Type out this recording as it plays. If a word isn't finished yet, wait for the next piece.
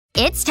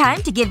It's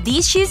time to give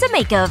these shoes a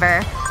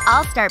makeover.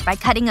 I'll start by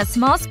cutting a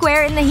small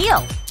square in the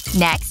heel.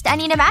 Next, I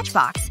need a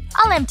matchbox.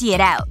 I'll empty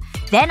it out.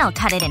 Then I'll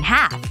cut it in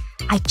half.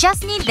 I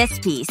just need this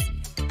piece.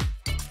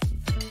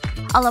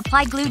 I'll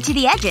apply glue to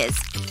the edges.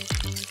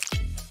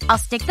 I'll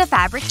stick the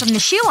fabric from the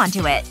shoe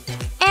onto it.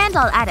 And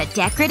I'll add a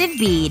decorative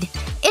bead.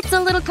 It's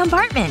a little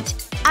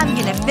compartment. I'm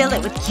gonna fill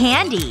it with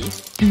candy.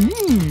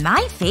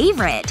 My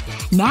favorite.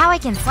 Now I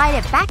can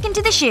slide it back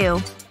into the shoe.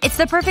 It's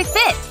the perfect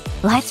fit.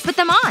 Let's put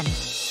them on.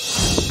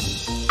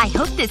 I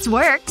hope this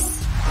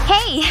works.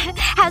 Hey,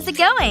 how's it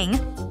going?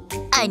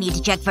 I need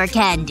to check for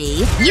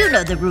candy. You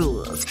know the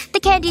rules.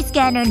 The candy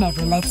scanner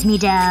never lets me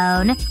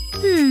down.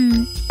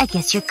 I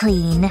guess you're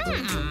clean. Is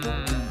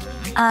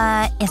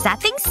that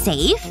thing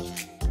safe?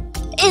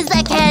 Is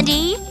that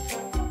candy?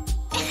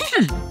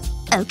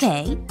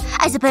 Okay.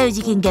 I suppose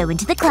you can go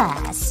into the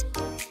class.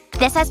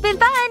 This has been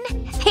fun.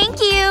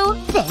 Thank you.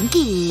 Thank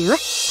you.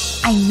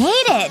 I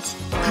made it.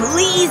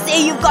 Please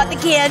say you've got the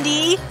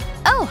candy.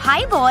 Oh,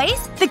 hi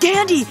boys. The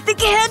candy! The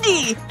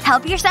candy!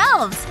 Help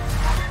yourselves.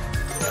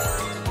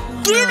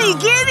 Gimme!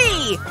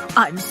 Gimme!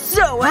 I'm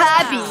so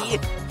happy!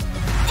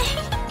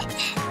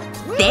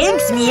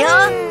 Thanks,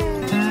 Mia!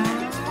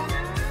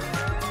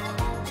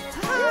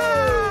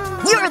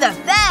 You're the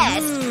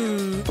best!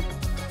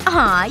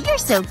 Aw, you're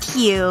so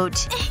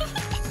cute.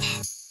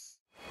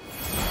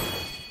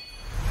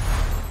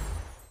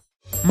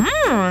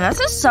 This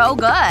is so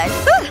good.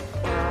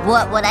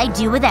 What would I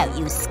do without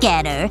you,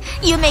 Scanner?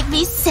 You make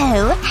me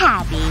so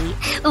happy.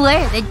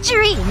 We're the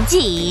dream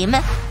team.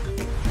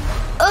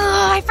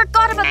 I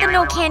forgot about the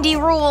no candy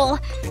rule.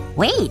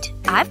 Wait,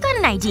 I've got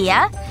an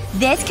idea.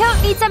 This coat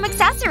needs some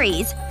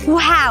accessories.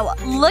 Wow,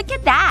 look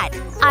at that.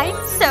 I'm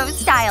so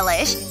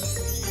stylish.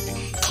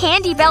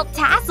 Candy belt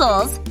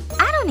tassels.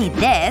 I don't need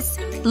this.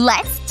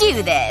 Let's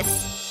do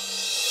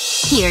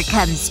this. Here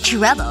comes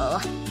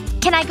trouble.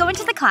 Can I go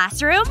into the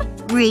classroom?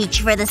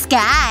 Reach for the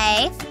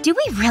sky. Do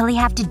we really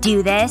have to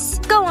do this?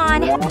 Go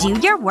on, do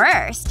your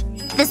worst.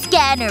 The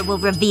scanner will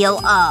reveal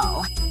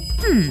all.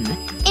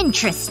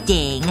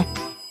 Interesting.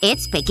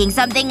 It's picking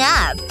something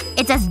up.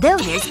 It's as though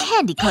there's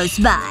candy close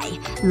by.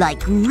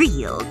 Like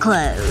real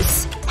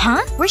close.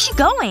 Huh? Where's she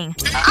going?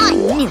 I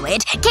knew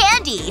it!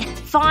 Candy!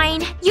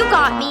 Fine. You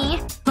got me.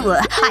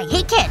 I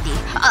hate candy,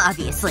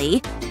 obviously.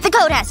 The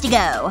coat has to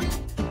go.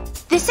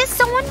 This is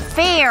so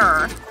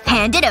unfair.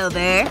 Hand it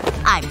over.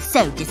 I'm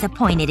so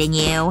disappointed in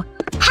you.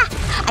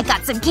 Ha! I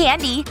got some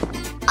candy.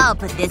 I'll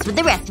put this with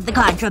the rest of the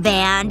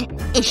contraband.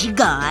 Is she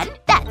gone?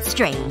 That's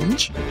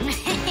strange.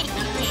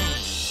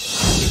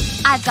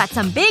 I've got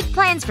some big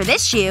plans for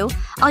this shoe.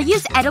 I'll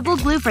use edible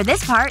glue for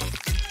this part.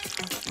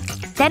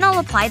 Then I'll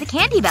apply the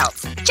candy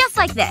belts. Just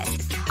like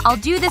this. I'll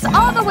do this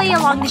all the way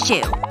along the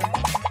shoe.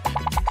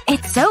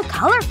 It's so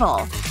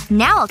colorful.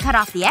 Now I'll cut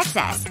off the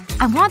excess.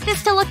 I want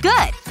this to look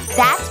good.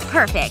 That's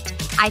perfect.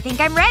 I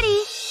think I'm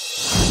ready.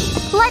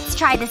 Let's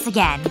try this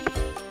again.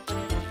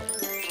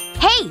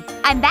 Hey!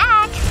 I'm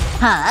back!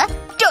 Huh?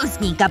 Don't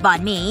sneak up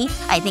on me.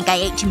 I think I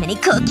ate too many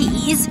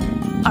cookies.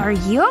 Are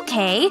you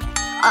okay?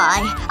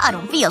 I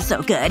don't feel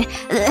so good.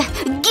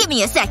 Give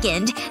me a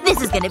second.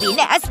 This is gonna be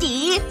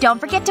nasty. Don't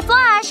forget to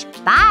flush.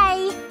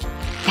 Bye.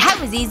 That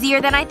was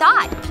easier than I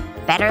thought.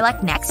 Better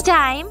luck next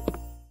time.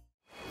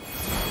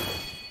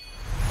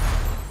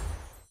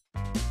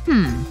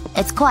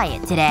 It's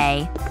quiet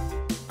today.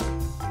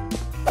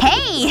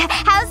 Hey!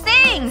 How's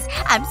things?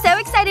 I'm so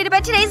excited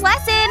about today's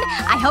lesson!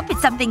 I hope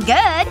it's something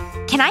good.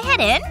 Can I head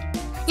in?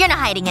 You're not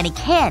hiding any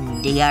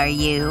candy, are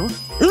you?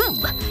 Ooh!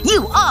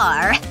 You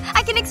are!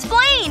 I can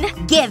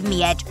explain! Give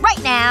me it,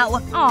 right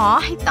now!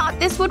 Aw, I thought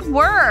this would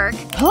work.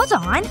 Hold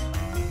on.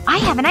 I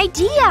have an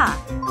idea.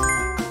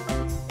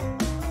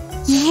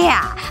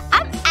 Yeah,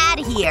 I'm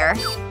outta here.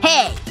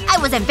 Hey, I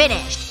wasn't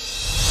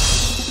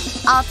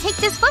finished. I'll take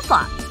this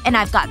flip-flop. And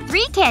I've got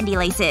 3 candy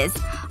laces.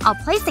 I'll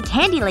place the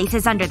candy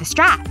laces under the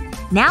strap.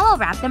 Now I'll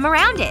wrap them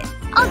around it.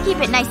 I'll keep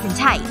it nice and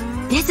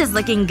tight. This is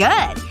looking good.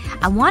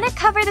 I want to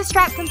cover the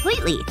strap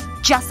completely.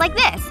 Just like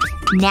this.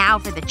 Now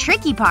for the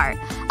tricky part.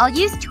 I'll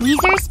use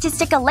tweezers to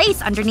stick a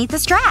lace underneath the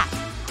strap.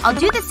 I'll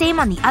do the same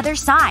on the other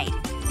side.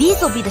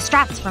 These will be the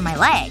straps for my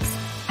legs.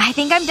 I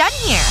think I'm done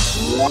here.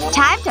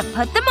 Time to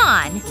put them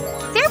on.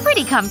 They're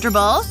pretty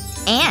comfortable.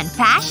 And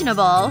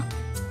fashionable.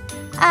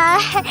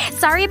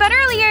 Sorry about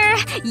earlier.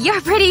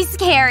 You're pretty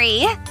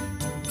scary.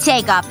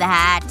 Take off the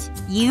hat.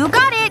 You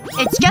got it.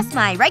 It's just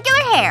my regular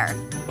hair.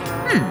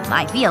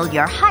 I feel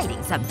you're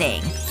hiding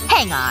something.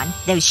 Hang on.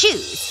 Those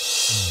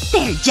shoes.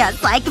 They're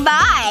just like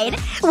mine.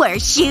 We're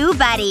shoe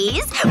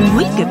buddies.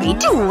 We could be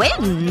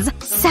twins.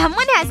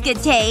 Someone has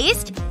good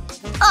taste.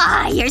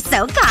 Ah, you're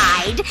so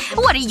kind.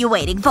 What are you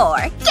waiting for?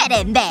 Get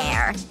in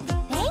there.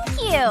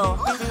 Thank you.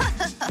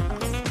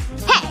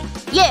 Hey,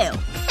 you.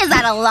 Is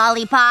that a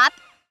lollipop?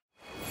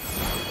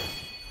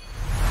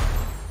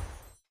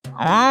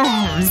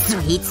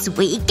 Sweet,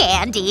 sweet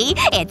candy.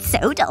 It's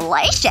so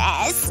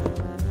delicious.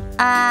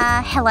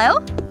 Hello?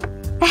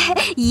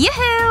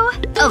 Yoo-hoo!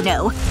 Oh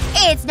no.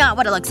 It's not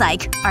what it looks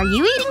like. Are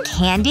you eating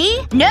candy?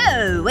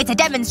 No! It's a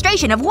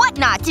demonstration of what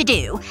not to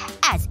do.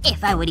 As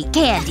if I would eat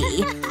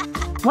candy.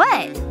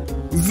 What?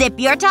 Zip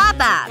your top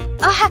up.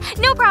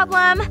 No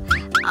problem.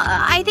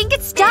 I think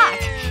it's stuck.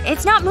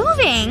 It's not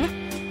moving.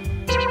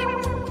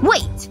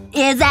 Wait.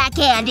 Is that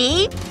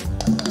candy?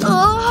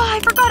 Oh, I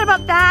forgot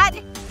about that.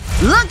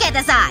 Look at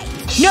the sign.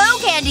 No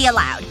candy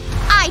allowed.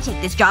 I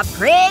take this job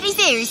pretty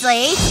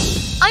seriously.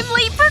 I'm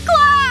late for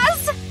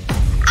class!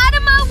 Out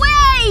of my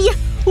way!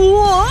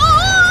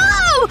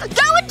 Whoa!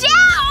 Going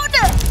down!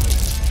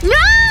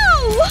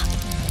 No!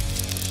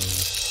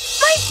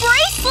 My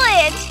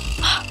bracelet!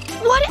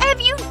 What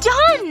have you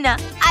done?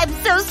 I'm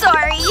so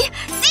sorry.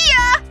 See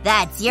ya!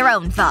 That's your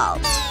own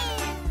fault.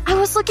 I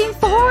was looking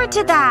forward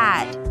to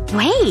that.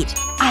 Wait.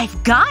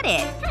 I've got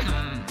it.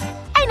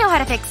 I know how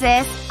to fix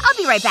this. I'll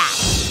be right back.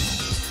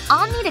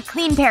 I'll need a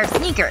clean pair of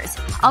sneakers.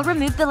 I'll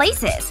remove the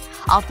laces.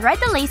 I'll thread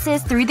the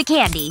laces through the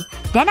candy.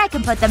 Then I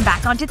can put them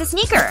back onto the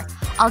sneaker.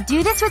 I'll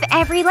do this with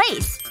every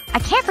lace. I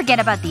can't forget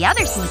about the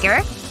other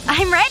sneaker.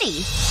 I'm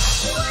ready.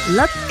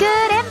 Look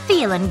good and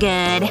feeling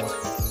good.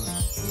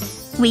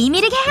 We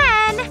meet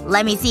again!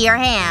 Let me see your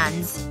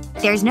hands.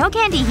 There's no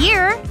candy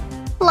here.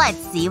 Let's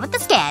see what the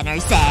scanner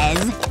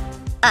says.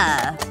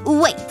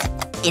 Wait.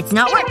 It's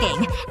not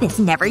working. This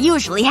never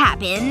usually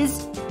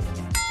happens.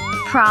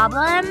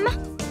 Problem?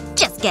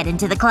 Just get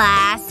into the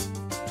class.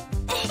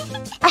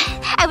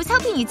 I was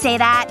hoping you'd say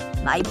that.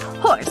 My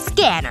poor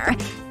scanner.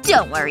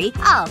 Don't worry.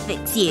 I'll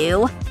fix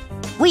you.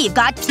 We've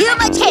got too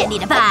much candy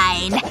to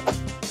find.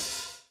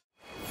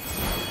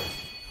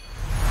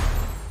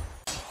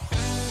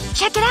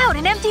 Check it out,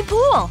 an empty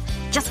pool.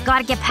 Just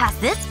gotta get past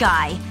this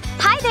guy.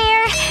 Hi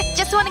there.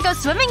 Just wanna go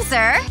swimming,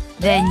 sir.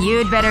 Then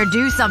you'd better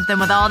do something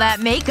with all that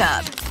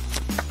makeup.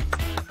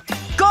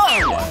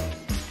 Go!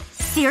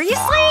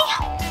 Seriously?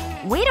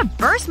 Way to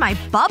burst my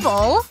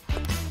bubble.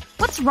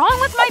 What's wrong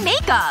with my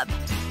makeup?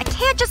 I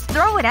can't just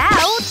throw it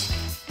out.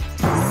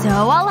 So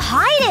I'll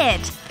hide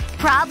it.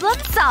 Problem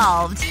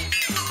solved.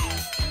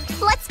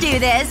 Let's do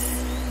this.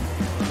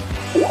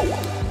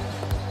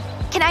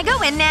 Can I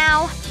go in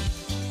now?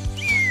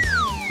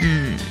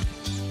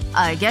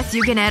 I guess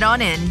you can head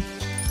on in.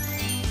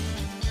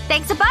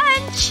 Thanks a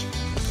bunch!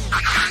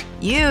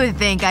 You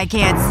think I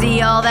can't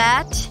see all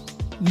that?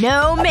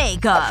 No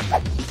makeup.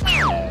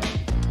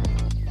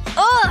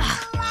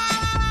 Ugh!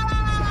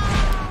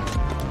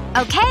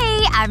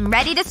 Okay, I'm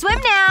ready to swim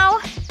now.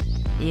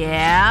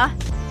 Yeah?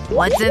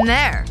 What's in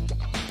there?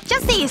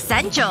 Just the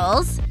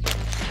essentials.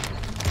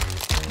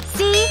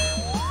 See?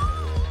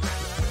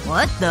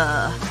 What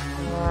the…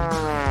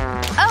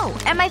 Oh,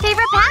 and my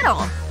favorite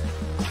paddle.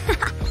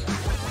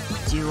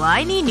 Do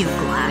I need new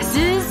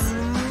glasses?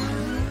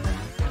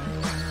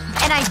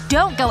 And I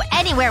don't go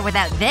anywhere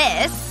without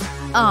this.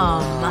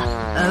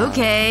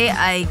 Okay,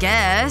 I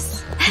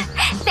guess.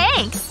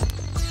 Thanks.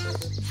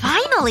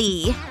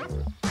 Finally.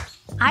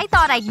 I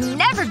thought I'd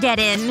never get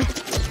in.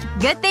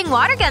 Good thing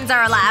water guns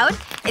are allowed.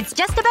 It's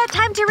just about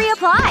time to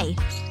reapply.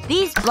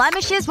 These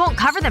blemishes won't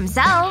cover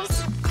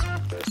themselves.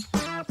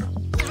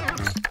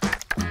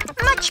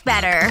 Much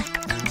better.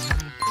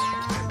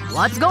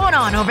 What's going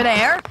on over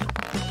there?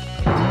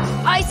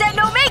 I said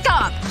no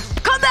makeup!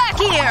 Come back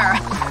here!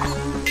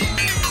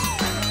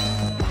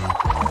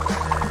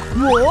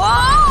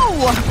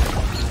 Whoa!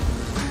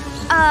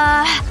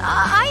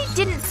 I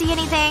didn't see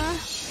anything.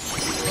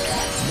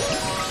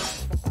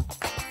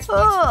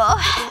 Ugh.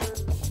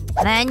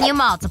 Then you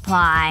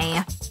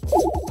multiply.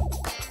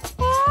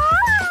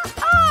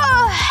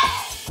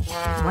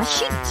 What's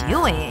she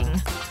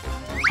doing?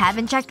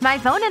 Haven't checked my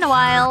phone in a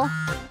while.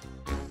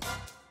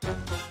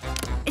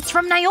 It's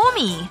from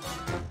Naomi.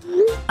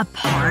 A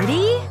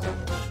party?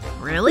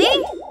 Really?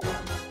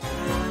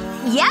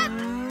 Yep.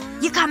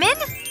 You come in?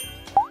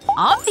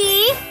 I'll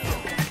be.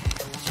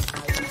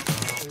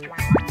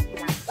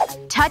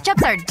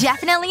 Touch-ups are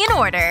definitely in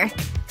order.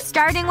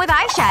 Starting with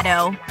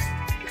eyeshadow.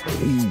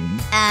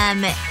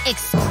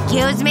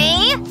 Excuse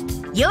me?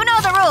 You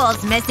know the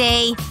rules,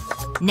 missy.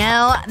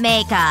 No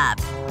makeup.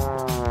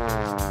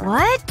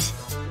 What?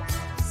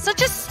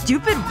 Such a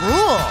stupid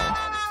rule.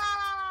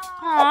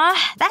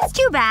 Aw, that's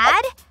too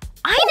bad.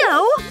 I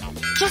know!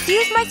 Just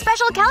use my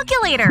special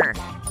calculator.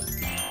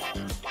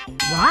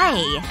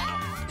 Why?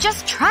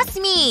 Just trust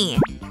me.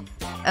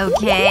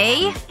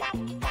 Okay.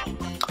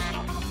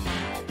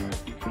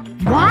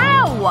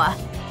 Wow!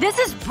 This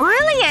is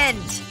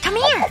brilliant! Come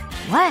here!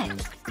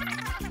 What?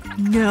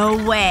 No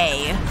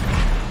way.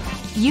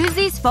 Use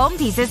these foam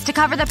pieces to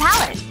cover the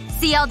palette.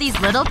 See all these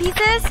little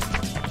pieces?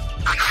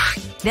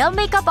 They'll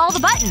make up all the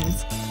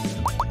buttons.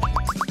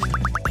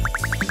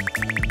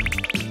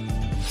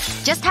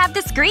 Just have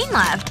the screen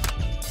left.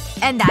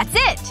 And that's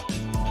it.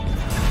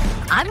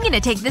 I'm gonna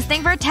take this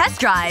thing for a test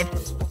drive.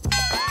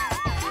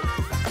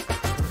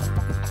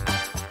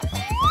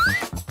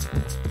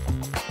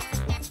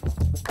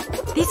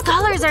 These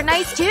colors are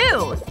nice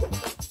too.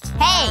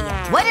 Hey,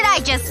 what did I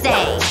just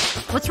say?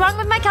 What's wrong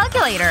with my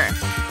calculator?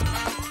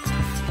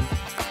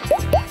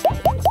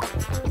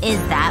 Is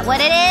that what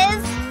it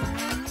is?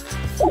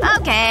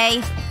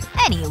 Okay.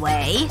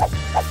 Anyway.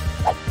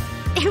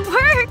 It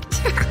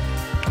worked!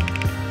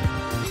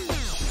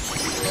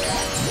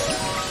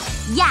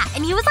 Yeah,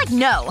 and he was like,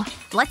 no.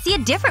 Let's see a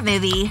different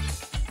movie.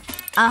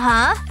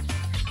 Uh-huh.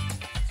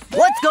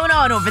 What's going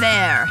on over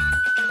there?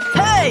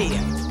 Hey!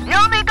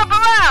 No makeup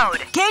allowed!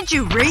 Can't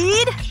you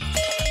read?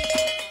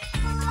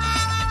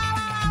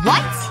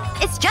 What?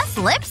 It's just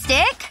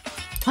lipstick?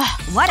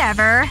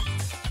 Whatever.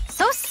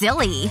 So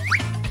silly.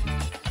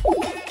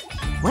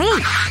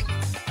 Wait.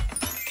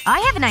 I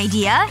have an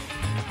idea.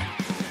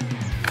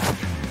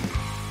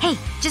 Hey,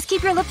 just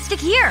keep your lipstick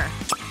here.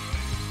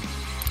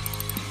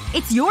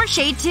 It's your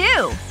shade,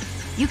 too.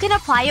 You can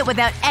apply it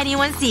without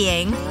anyone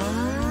seeing.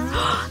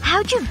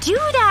 How'd you do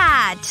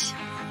that?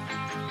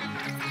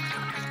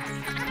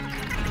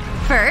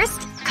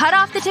 First, cut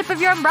off the tip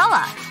of your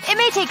umbrella. It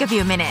may take a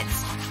few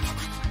minutes.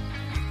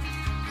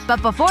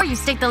 But before you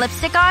stick the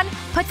lipstick on,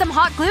 put some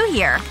hot glue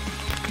here.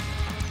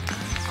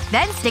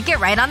 Then stick it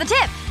right on the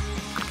tip.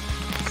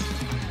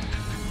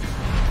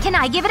 Can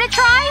I give it a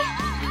try?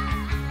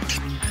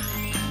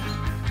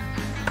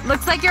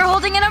 Looks like you're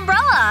holding an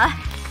umbrella.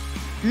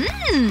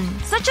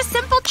 Such a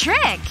simple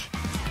trick.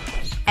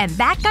 And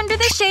back under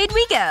the shade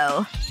we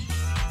go.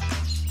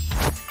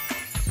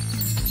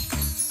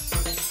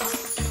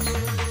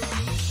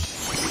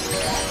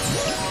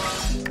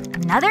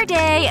 Another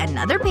day,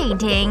 another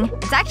painting.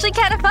 It's actually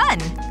kind of fun.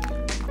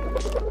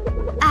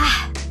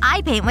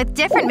 I paint with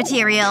different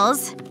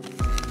materials.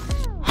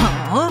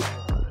 Huh?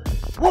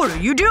 What are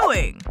you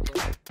doing?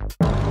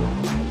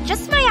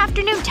 Just my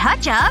afternoon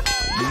touch-up.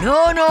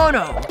 No.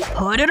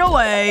 Put it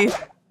away.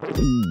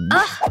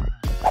 Ugh.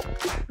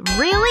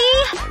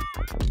 Really?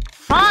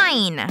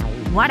 Fine.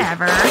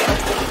 Whatever.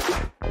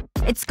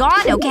 It's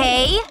gone,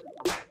 okay?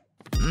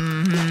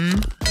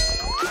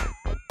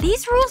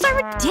 These rules are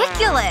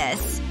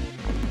ridiculous.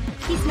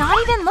 He's not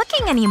even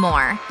looking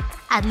anymore.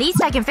 At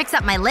least I can fix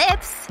up my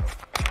lips.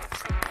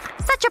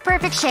 Such a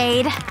perfect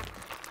shade.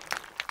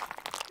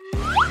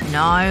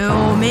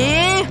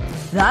 Naomi?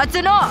 That's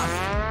enough.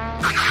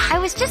 I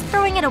was just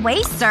throwing it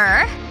away,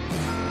 sir.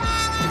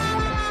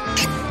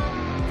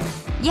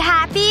 You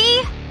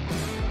happy?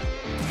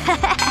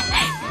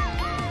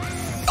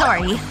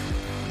 Sorry.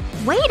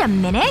 Wait a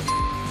minute.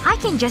 I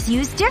can just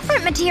use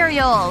different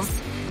materials.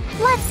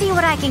 Let's see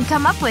what I can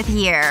come up with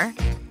here.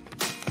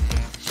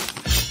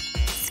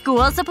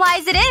 School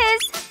supplies it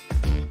is.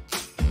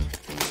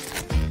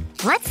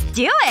 Let's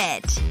do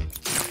it.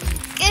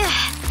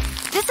 Ugh.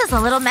 This is a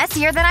little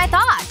messier than I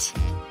thought.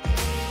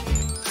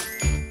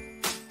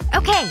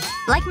 Okay,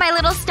 like my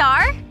little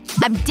star?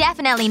 I'm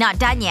definitely not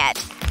done yet.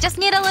 Just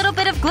need a little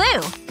bit of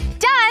glue.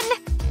 Done!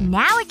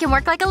 Now it can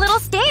work like a little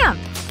stamp.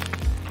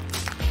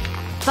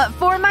 But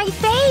for my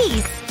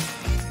face!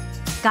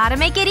 Gotta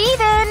make it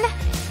even.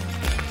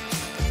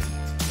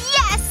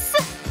 Yes!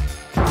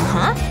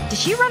 Huh? Did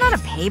she run out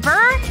of paper?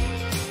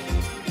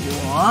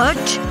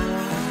 What?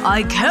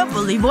 I can't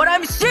believe what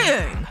I'm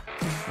seeing!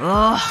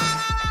 Ugh.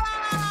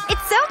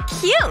 It's so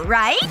cute,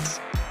 right?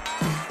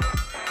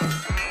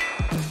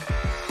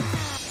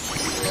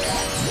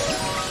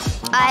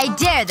 I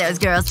dare those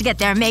girls to get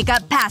their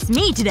makeup past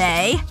me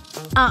today.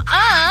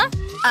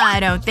 I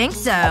don't think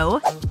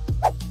so.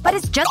 But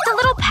it's just a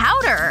little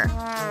powder.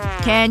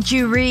 Can't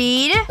you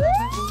read?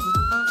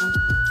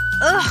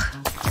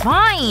 Ugh.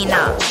 Fine.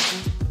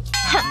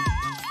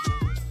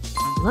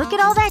 Look at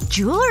all that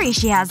jewelry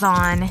she has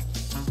on.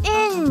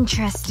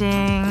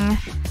 Interesting.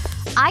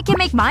 I can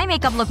make my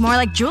makeup look more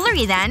like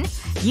jewelry then.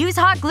 Use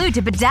hot glue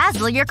to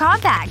bedazzle your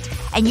compact.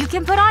 And you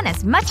can put on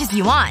as much as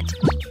you want.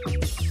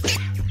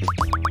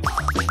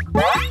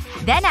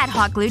 Then add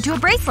hot glue to a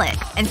bracelet.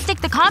 And stick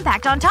the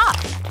compact on top.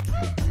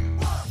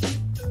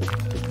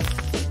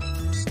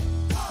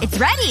 It's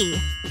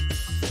ready!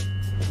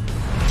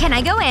 Can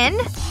I go in?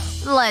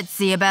 Let's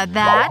see about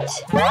that.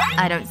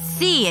 I don't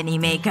see any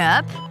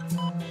makeup.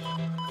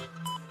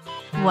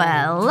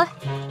 Well…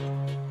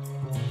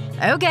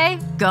 Okay,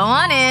 go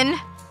on in.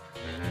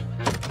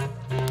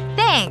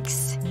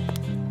 Thanks.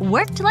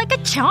 Worked like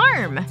a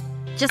charm.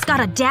 Just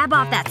gotta dab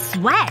off that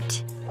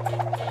sweat.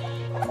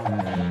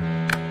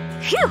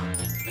 Phew!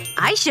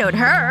 I showed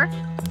her.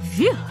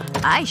 Phew.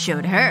 I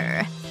showed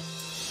her.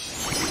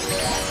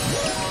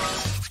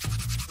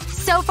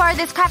 So far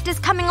this craft is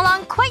coming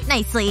along quite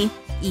nicely.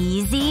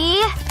 Easy.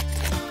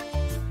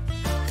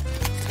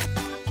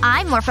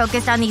 I'm more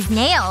focused on these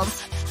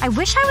nails. I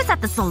wish I was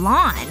at the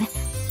salon.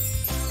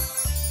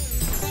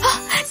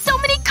 So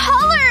many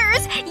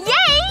colors!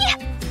 Yay!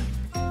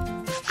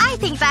 I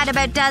think that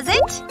about does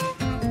it.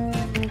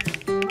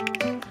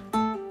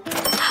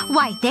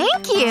 Why,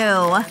 thank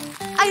you!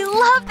 I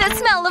love the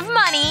smell of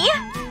money!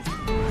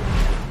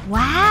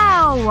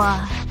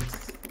 Wow.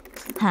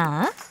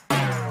 Huh?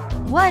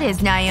 What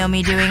is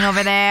Naomi doing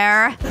over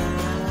there?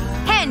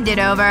 Hand it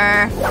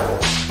over.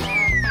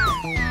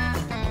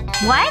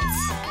 What?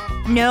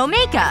 No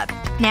makeup.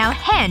 Now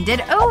hand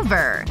it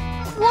over.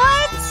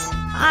 What?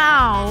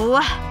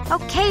 Ow.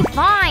 Okay,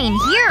 fine.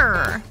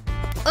 Here.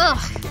 Ugh.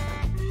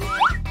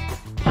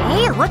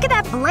 Hey, look at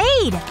that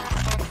blade.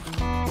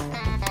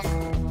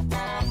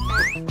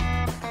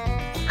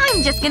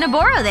 I'm just gonna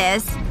borrow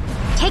this.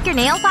 Take your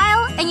nail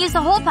file and use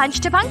the hole punch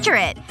to puncture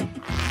it.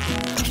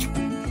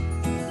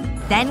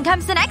 Then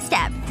comes the next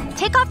step.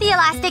 Take off the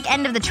elastic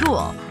end of the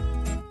tool.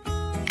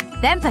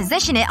 Then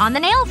position it on the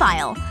nail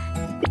file.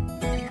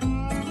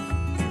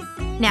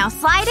 Now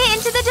slide it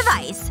into the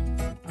device.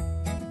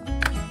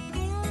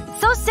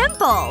 So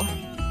simple.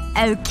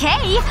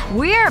 Okay,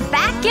 we're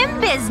back in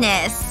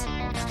business.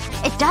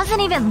 It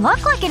doesn't even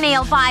look like a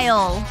nail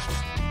file.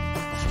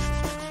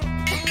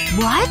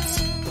 What?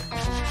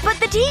 But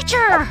the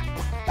teacher!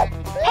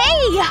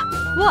 Hey!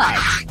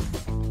 What?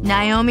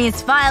 Naomi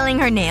is filing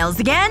her nails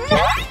again?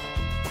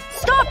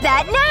 Stop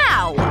that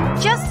now!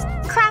 Just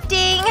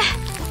crafting.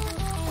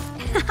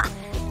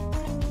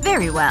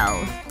 Very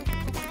well.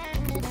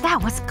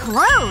 That was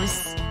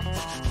close.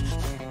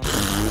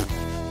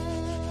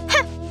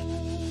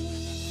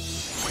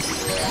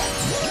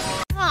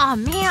 Aw,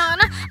 man.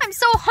 I'm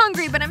so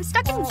hungry, but I'm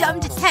stuck in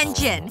dumb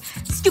detention.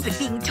 Stupid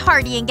being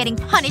tardy and getting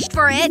punished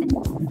for it.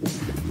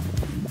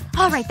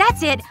 Alright,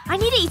 that's it. I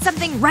need to eat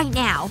something right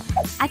now.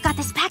 I've got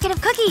this packet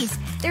of cookies.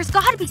 There's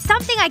gotta be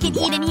something I can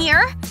eat in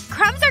here.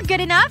 Crumbs are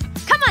good enough.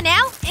 Come on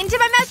now. Into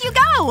my mouth you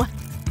go.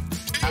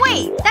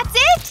 Wait, that's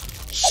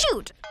it?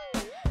 Shoot.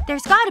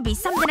 There's gotta be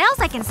something else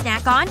I can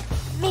snack on.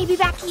 Maybe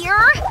back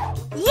here?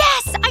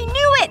 Yes! I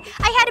knew it!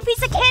 I had a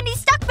piece of candy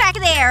stuck back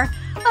there!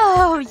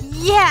 Oh,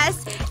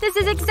 yes! This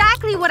is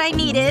exactly what I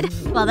needed.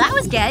 Well, that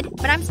was dead,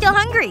 but I'm still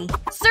hungry.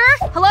 Sir?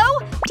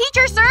 Hello?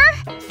 Teacher, sir?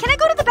 Can I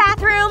go to the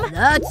bathroom?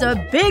 That's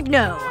a big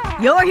no.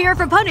 You're here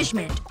for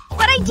punishment.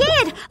 But I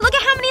did! Look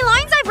at how many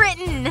lines I've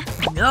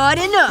written! Not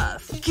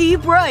enough.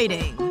 Keep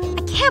writing.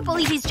 I can't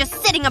believe he's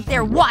just sitting up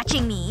there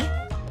watching me.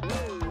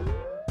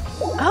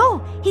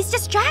 Oh, he's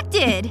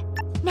distracted.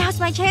 Now's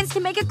my chance to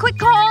make a quick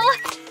call.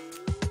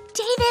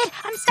 David,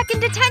 I'm stuck in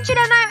detention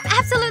and I'm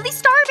absolutely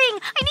starving.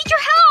 I need your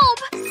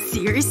help.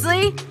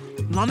 Seriously?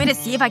 You want me to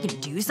see if I can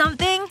do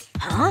something?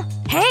 Huh?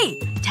 Hey!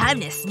 Time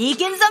to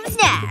sneak in some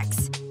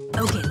snacks.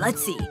 Okay,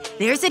 let's see.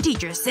 There's the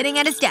teacher sitting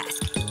at his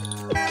desk.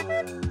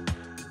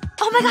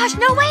 Oh my gosh,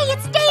 no way!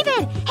 It's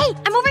David! Hey,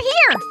 I'm over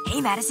here!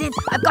 Hey, Madison.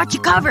 I've got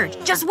you covered.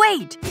 Just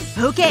wait.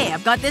 Okay,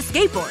 I've got this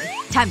skateboard.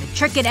 Time to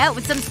trick it out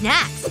with some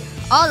snacks.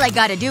 All I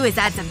gotta do is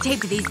add some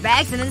tape to these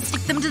bags and then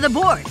stick them to the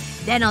board.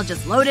 Then I'll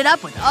just load it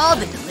up with all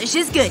the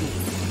delicious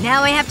goodies.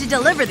 Now I have to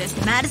deliver this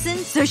to Madison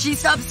so she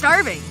stops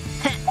starving.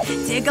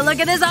 Take a look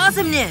at this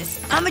awesomeness.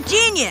 I'm a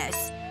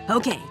genius.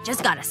 Okay,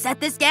 just gotta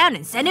set this down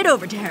and send it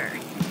over to her.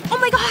 Oh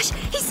my gosh!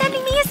 He's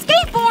sending me a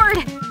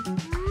skateboard!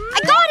 I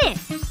got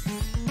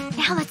it!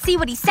 Now let's see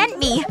what he sent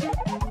me.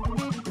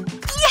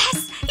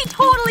 Yes! He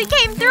totally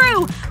came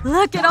through!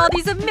 Look at all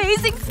these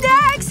amazing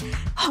snacks!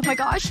 Oh my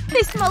gosh,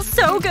 they smell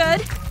so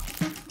good!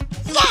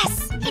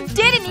 Yes! He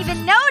didn't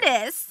even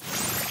notice!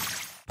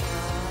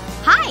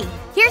 Hi!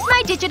 Here's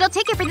my digital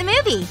ticket for the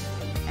movie.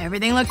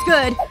 Everything looks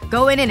good.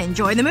 Go in and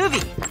enjoy the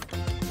movie.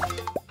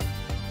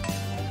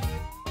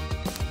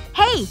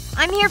 Hey!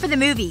 I'm here for the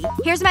movie.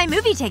 Here's my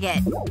movie ticket.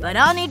 But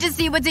I'll need to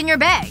see what's in your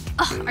bag.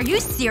 Ugh, are you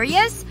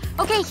serious?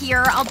 Okay,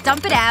 here. I'll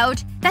dump it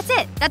out. That's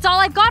it. That's all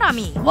I've got on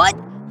me. What?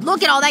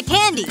 Look at all that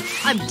candy!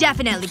 I'm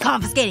definitely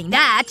confiscating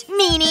that.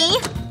 Meanie!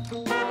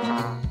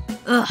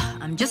 Ugh,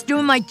 I'm just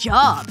doing my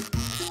job.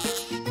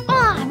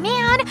 Aw,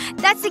 man.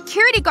 That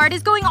security guard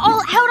is going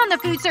all out on the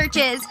food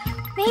searches.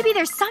 Maybe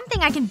there's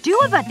something I can do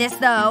about this,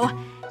 though.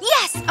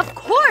 Yes! Of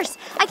course!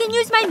 I can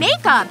use my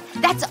makeup!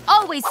 That's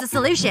always the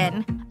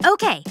solution.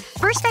 Okay.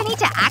 First I need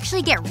to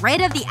actually get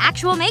rid of the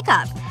actual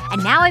makeup.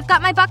 And now I've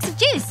got my box of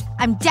juice.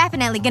 I'm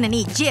definitely gonna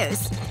need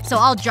juice. So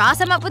I'll draw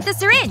some up with the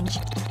syringe.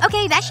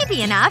 Okay, that should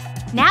be enough.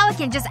 Now I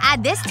can just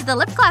add this to the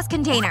lip gloss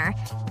container.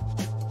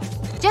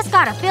 Just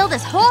gotta fill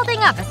this whole thing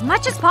up as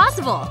much as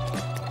possible.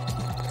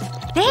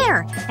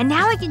 There! And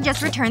now I can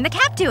just return the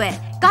cap to it.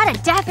 Gotta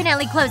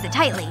definitely close it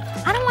tightly.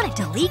 I don't want it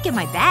to leak in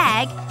my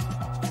bag.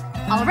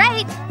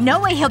 Alright. No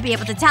way he'll be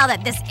able to tell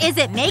that this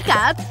isn't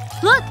makeup.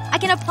 Look! I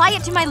can apply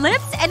it to my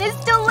lips and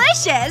it's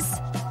delicious!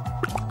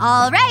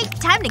 Alright.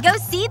 Time to go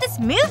see this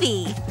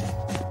movie.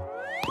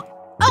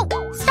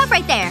 Oh! Stop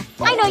right there.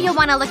 I know you'll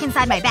want to look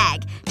inside my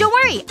bag. Don't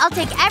worry. I'll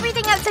take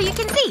everything out so you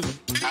can see.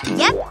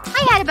 Yep.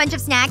 I had a bunch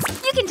of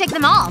snacks. You can take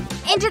them all.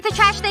 Into the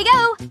trash they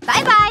go.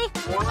 Bye-bye.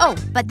 Oh,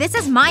 but this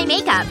is my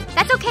makeup.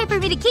 That's okay for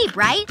me to keep,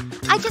 right?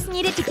 I just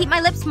needed to keep my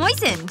lips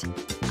moistened.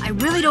 I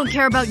really don't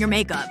care about your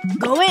makeup.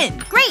 Go in.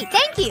 Great,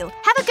 thank you.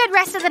 Have a good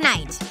rest of the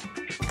night.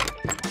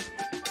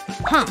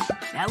 Huh.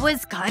 That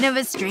was kind of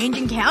a strange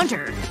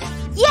encounter.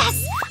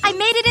 Yes! I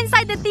made it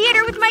inside the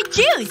theater with my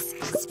juice!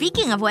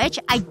 Speaking of which,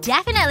 I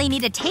definitely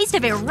need a taste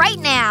of it right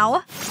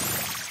now.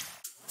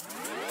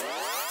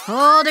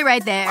 Hold it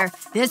right there.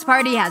 This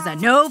party has a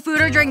no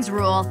food or drinks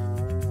rule.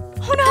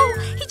 Oh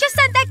no! He just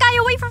sent that guy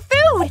away for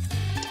food!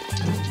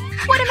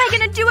 What am I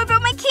gonna do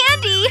about my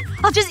candy?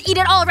 I'll just eat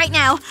it all right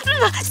now.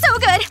 So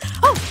good!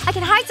 Oh, I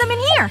can hide some in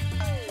here.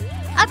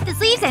 Up the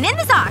sleeves and in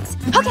the socks.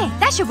 Okay,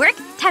 that should work.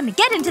 Time to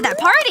get into that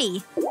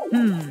party.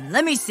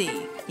 Let me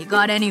see. You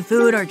got any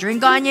food or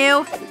drink on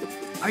you?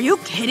 Are you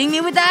kidding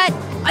me with that?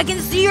 I can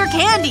see your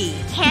candy!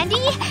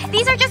 Candy?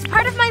 These are just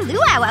part of my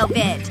luau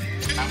outfit.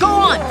 Go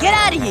on, get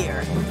out of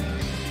here!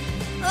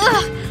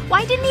 Ugh.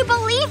 Why didn't you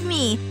believe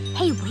me?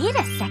 Hey, wait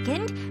a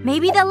second.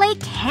 Maybe the lei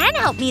can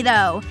help me,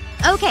 though.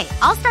 Okay,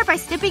 I'll start by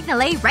snipping the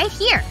lei right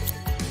here.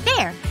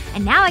 There.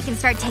 And now I can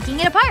start taking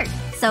it apart.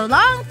 So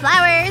long,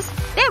 flowers.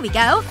 There we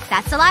go.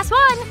 That's the last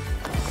one.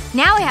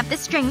 Now I have the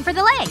string for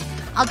the lei.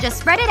 I'll just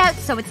spread it out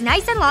so it's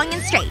nice and long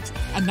and straight.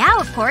 And now,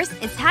 of course,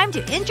 it's time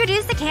to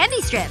introduce the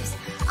candy strips.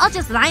 I'll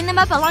just line them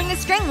up along the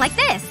string like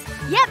this.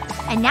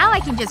 Yep. And now I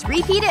can just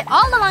repeat it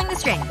all along the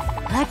string.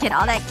 Look at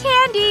all that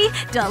candy!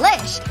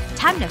 Delish!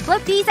 Time to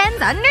flip these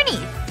ends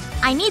underneath.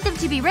 I need them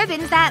to be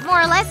ribbons that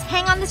more or less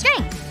hang on the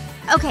string.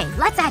 Okay,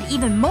 let's add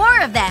even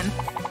more of them.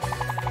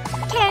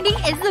 Candy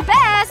is the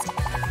best!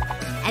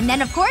 And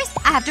then, of course,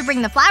 I have to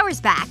bring the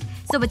flowers back.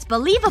 So it's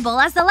believable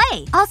as the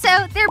lei.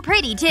 Also, they're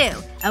pretty, too.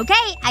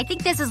 Okay, I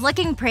think this is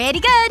looking pretty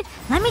good.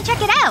 Let me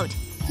check it out.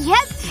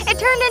 Yep, it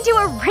turned into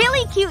a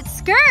really cute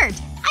skirt.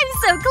 I'm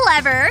so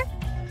clever.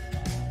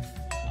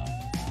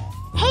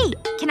 Hey,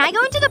 can I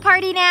go into the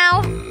party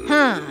now?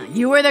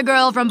 You were the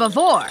girl from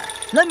before.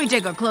 Let me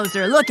take a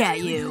closer look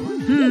at you.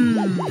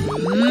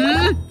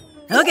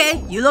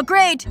 Okay, you look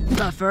great.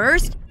 But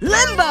first,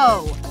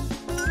 limbo!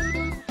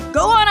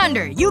 Go on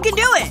under. You can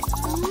do it!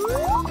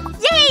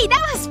 Yay!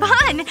 That was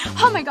fun!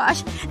 Oh my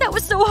gosh, that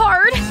was so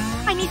hard.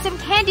 I need some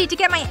candy to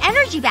get my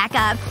energy back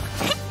up.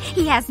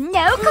 He has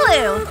no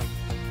clue.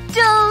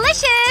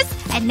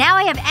 Delicious! And now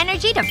I have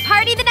energy to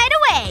party the night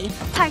away.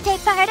 Party,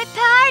 party,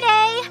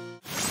 party!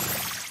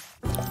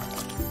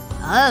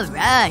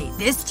 Alright,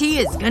 this tea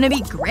is gonna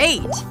be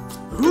great.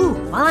 Ooh,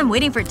 while I'm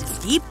waiting for it to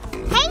steep.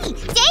 Hey,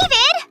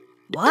 David!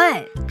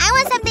 What? I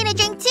want something to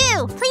drink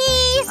too,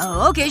 please!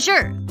 Oh, okay,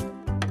 sure.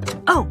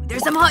 Oh,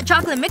 there's some hot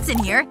chocolate mix in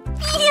here.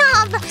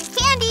 Yum!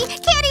 Candy!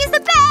 Candy is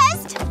the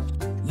best!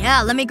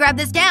 Yeah, let me grab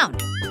this down.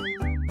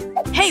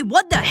 Hey,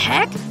 what the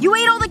heck? You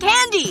ate all the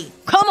candy!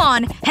 Come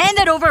on, hand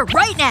that over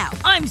right now.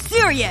 I'm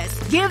serious.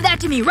 Give that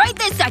to me right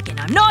this second.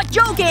 I'm not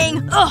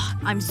joking. Ugh,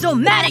 I'm so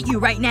mad at you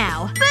right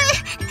now.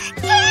 But…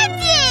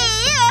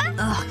 candy!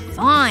 Ugh,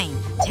 fine.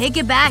 Take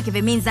it back if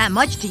it means that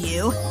much to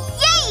you.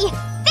 Yay!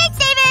 Thanks,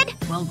 David!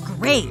 Well,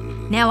 great.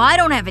 Now I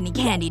don't have any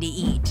candy to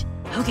eat.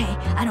 Okay,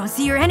 I don't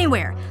see her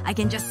anywhere. I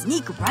can just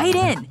sneak right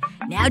in.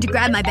 Now to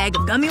grab my bag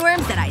of gummy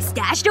worms that I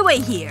stashed away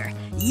here.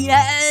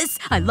 Yes!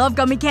 I love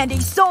gummy candy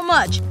so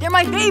much. They're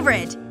my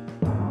favorite.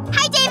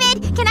 Hi,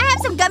 David! Can I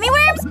have some gummy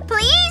worms,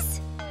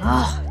 please?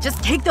 Oh,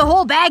 just take the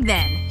whole bag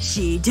then.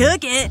 She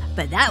took it,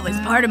 but that was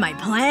part of my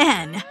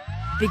plan.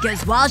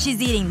 Because while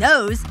she's eating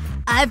those,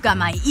 I've got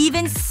my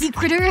even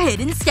secreter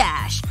hidden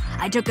stash.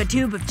 I took a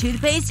tube of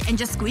toothpaste and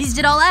just squeezed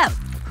it all out.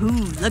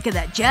 Ooh, look at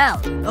that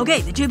gel.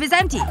 Okay, the tube is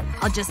empty.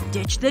 I'll just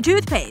ditch the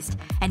toothpaste.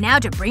 And now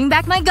to bring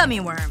back my gummy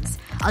worms.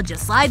 I'll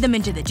just slide them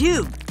into the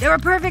tube. They're a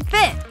perfect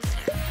fit.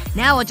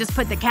 Now I'll just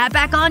put the cap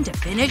back on to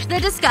finish the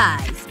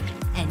disguise.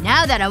 And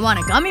now that I want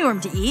a gummy worm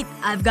to eat,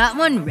 I've got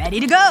one ready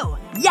to go.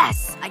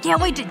 Yes! I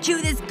can't wait to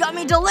chew this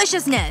gummy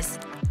deliciousness.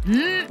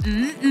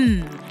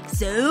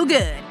 So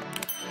good.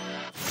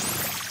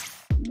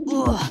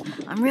 Ugh,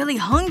 I'm really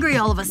hungry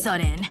all of a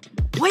sudden.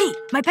 Wait,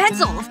 my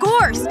pencil, of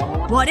course!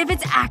 What if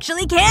it's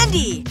actually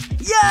candy?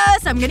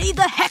 Yes! I'm gonna eat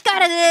the heck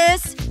out of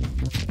this!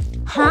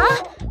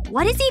 Huh?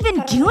 What is he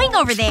even doing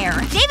over there?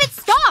 David,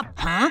 stop!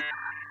 Huh?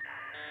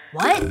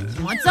 What?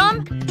 You want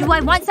some? Do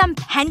I want some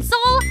pencil?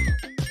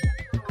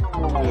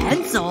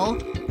 Pencil?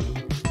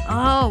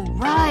 Oh,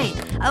 right.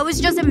 I was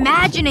just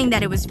imagining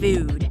that it was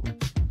food.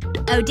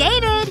 Oh,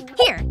 David!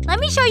 Here, let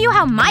me show you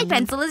how my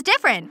pencil is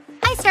different.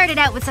 I started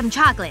out with some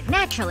chocolate,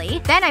 naturally.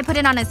 Then I put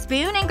it on a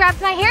spoon and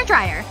grabbed my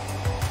hairdryer.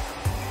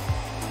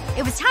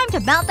 It was time to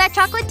melt that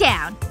chocolate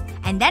down.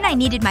 And then I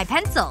needed my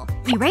pencil.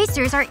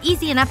 Erasers are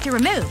easy enough to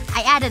remove.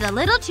 I added a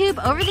little tube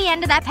over the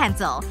end of that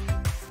pencil.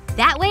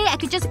 That way I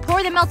could just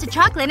pour the melted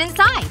chocolate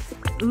inside.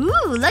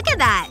 Ooh, look at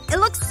that. It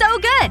looks so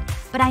good.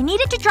 But I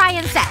needed to dry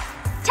and set.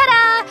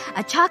 Ta-da!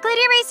 A chocolate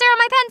eraser on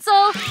my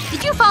pencil.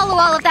 Did you follow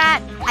all of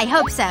that? I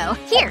hope so.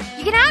 Here,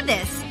 you can have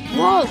this.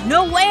 Whoa,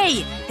 no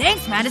way!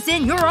 Thanks,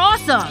 Madison. You're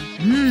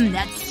awesome.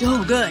 That's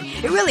so good.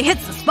 It really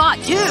hits the spot,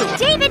 too.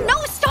 David, no,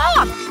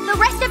 stop! The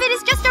rest of it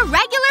is just a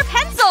regular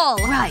pencil.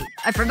 Right.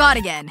 I forgot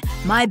again.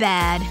 My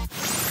bad.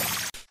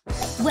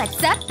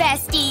 What's up,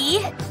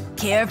 bestie?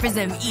 Care for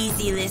some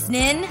easy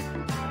listening?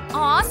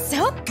 Aw,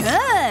 so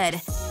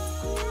good.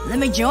 Let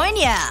me join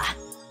ya.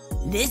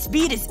 This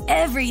beat is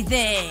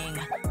everything.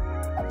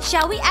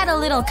 Shall we add a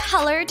little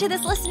color to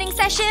this listening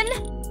session?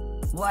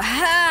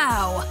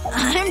 Wow.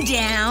 I'm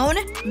down.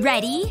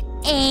 Ready?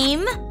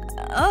 Aim.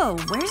 Oh,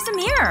 where's the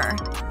mirror?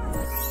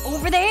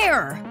 Over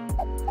there.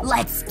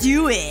 Let's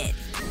do it.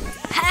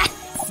 Ha!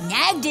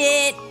 Snagged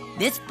it.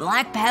 This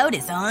black pout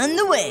is on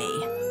the way.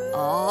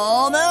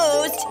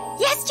 Almost.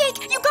 Yes,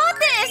 Jake! You got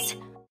this!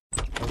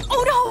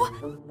 Oh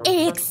no!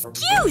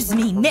 Excuse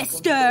me,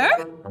 mister!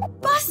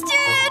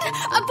 Busted!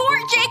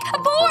 Abort, Jake!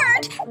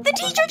 Abort! The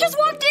teacher just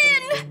walked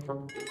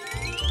in!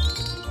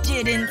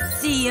 Didn't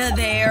see you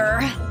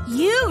there.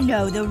 You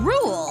know the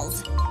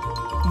rules.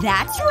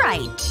 That's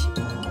right.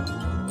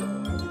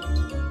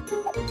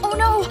 Oh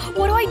no!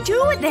 What do I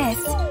do with this?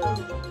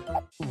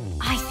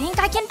 I think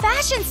I can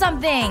fashion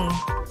something!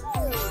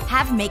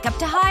 Have makeup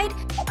to hide?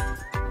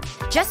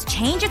 Just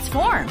change its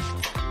form.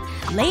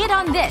 Lay it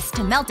on this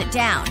to melt it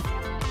down.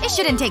 It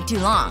shouldn't take too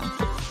long.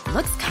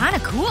 Looks kinda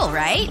cool,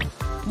 right?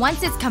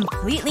 Once it's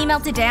completely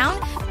melted down,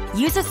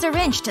 use a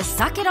syringe to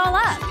suck it all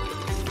up.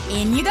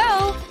 In you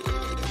go.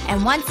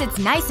 And once it's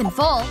nice and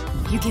full,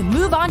 you can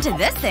move on to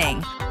this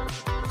thing.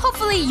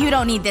 Hopefully you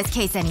don't need this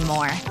case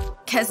anymore.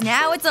 'Cause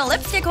now it's a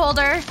lipstick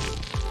holder.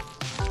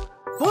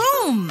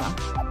 Boom!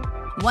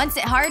 Once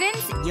it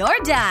hardens, you're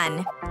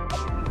done.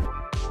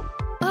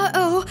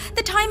 Uh-oh.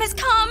 The time has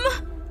come.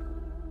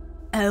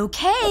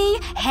 Okay.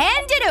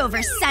 Hand it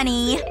over,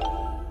 Sunny.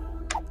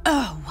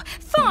 Oh.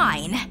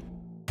 Fine.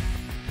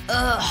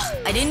 Ugh.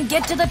 I didn't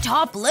get to the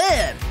top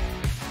lip.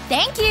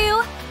 Thank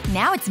you.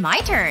 Now it's my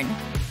turn.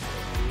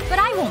 But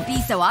I won't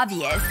be so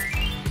obvious.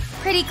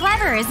 Pretty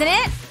clever, isn't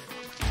it?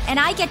 And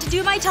I get to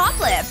do my top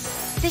lip.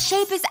 The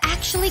shape is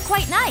actually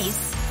quite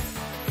nice.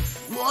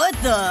 What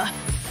the…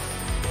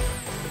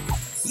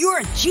 You're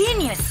a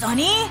genius,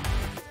 Sunny!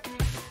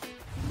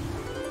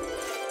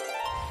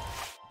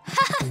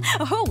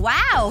 Oh,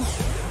 wow!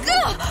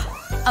 Ugh!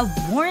 A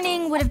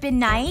warning would have been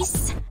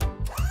nice.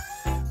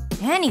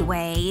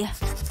 Anyway…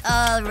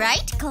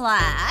 Alright,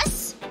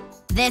 class.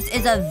 This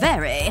is a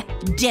very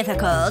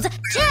difficult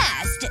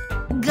test.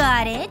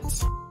 Got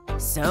it?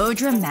 So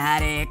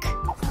dramatic.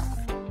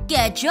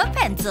 Get your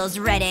pencils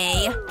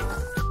ready.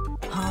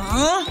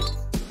 Huh?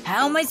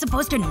 How am I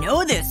supposed to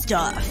know this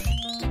stuff?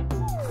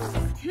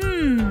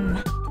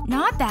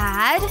 Not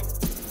bad.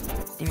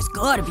 There's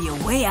gotta be a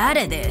way out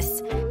of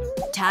this.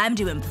 Time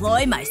to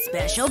employ my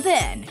special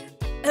pen.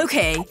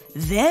 Okay,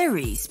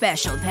 very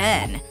special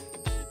pen.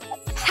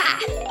 Ha!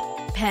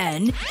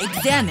 Pen,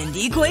 examine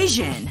the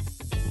equation.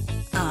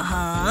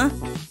 Uh-huh.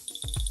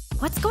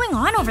 What's going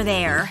on over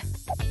there?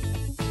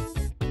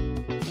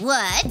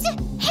 What?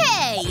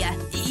 Hey!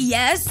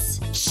 Yes?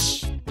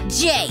 Shh.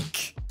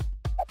 Jake.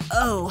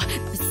 Oh,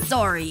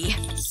 sorry.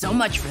 So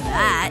much for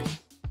that.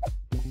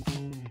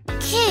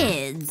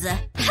 Kids.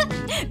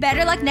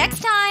 Better luck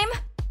next time.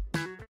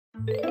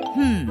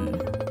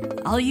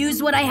 I'll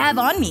use what I have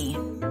on me.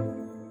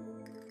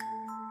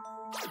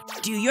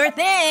 Do your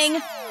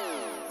thing.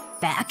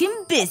 Back in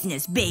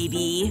business,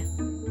 baby.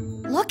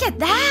 Look at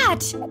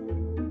that!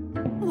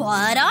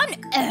 What on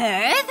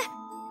earth?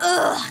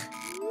 Ugh.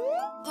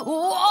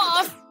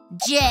 Off.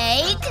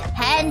 Jake,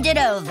 hand it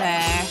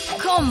over.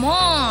 Come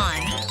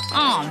on.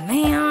 Aw,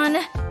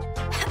 man.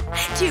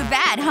 Too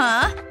bad,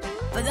 huh?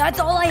 But that's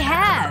all I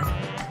have.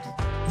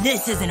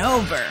 This isn't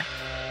over.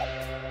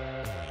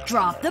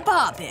 Drop the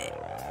poppet.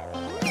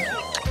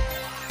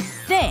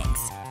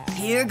 Thanks.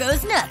 Here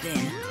goes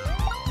nothing.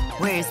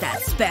 Where's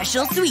that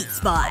special sweet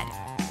spot?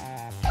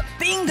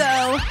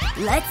 Bingo!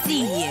 Let's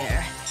see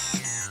here.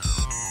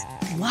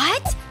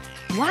 What?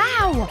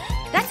 Wow!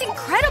 That's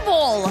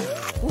incredible!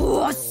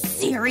 Oh,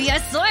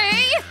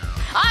 seriously?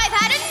 I've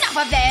had enough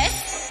of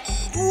this!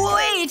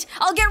 Wait!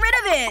 I'll get rid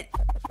of it!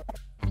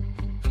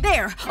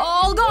 There.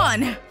 All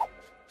gone.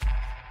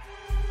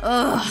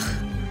 Ugh.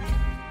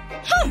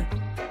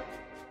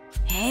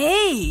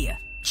 Hey!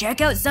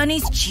 Check out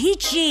Sunny's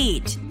cheat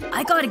sheet!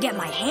 I gotta get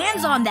my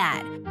hands on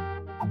that!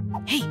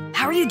 Hey,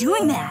 how are you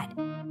doing that?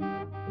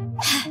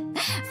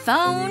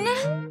 Phone.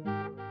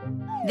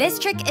 This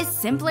trick is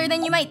simpler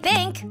than you might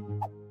think.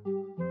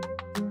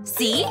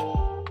 See?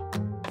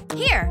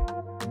 Here.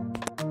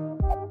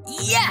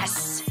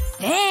 Yes!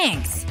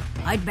 Thanks!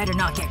 I'd better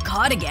not get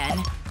caught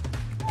again.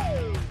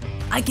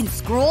 I can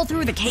scroll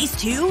through the case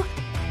too?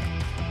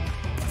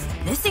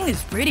 This thing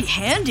is pretty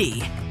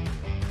handy.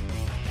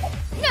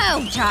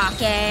 No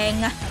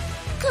talking.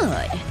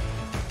 Good.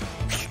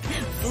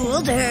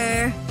 Fooled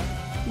her.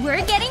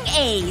 We're getting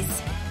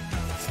A's.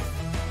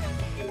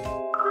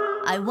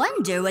 I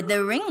wonder what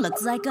the ring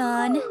looks like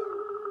on.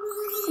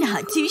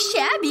 Not too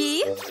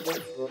shabby.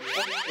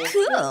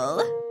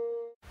 Cool.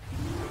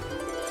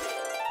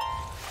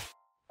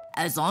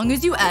 As long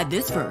as you add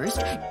this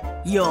first,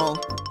 you'll…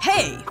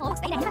 Hey! Come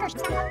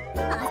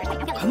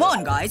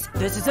on, guys.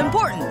 This is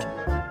important.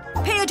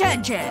 Pay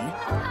attention.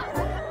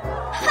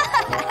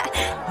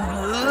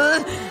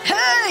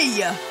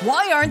 Hey!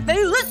 Why aren't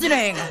they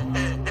listening?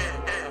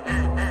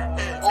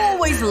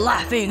 Always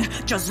laughing.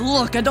 Just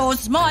look at those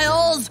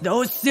smiles.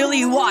 Those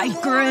silly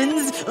wide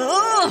grins.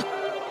 Ugh!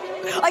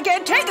 I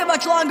can't take it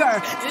much longer.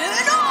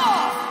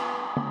 Enough!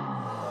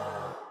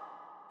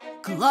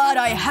 Glad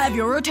I have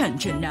your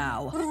attention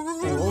now.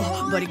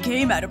 Oh, but it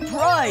came at a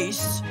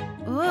price.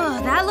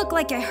 Ugh, that looked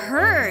like it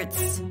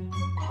hurts.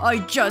 I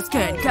just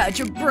can't catch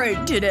a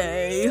break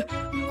today.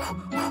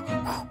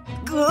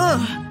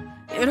 Ugh,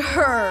 it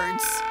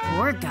hurts.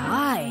 Poor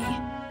guy.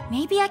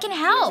 Maybe I can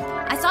help.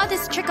 I saw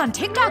this trick on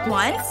TikTok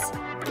once.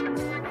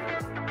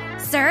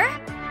 Sir?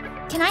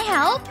 Can I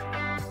help?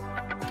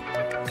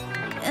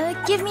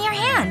 Give me your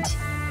hand.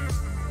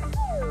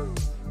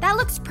 That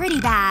looks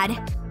pretty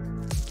bad.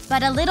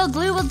 But a little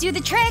glue will do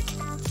the trick.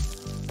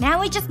 Now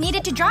we just need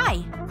it to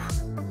dry.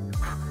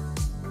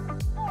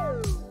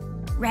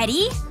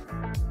 Ready?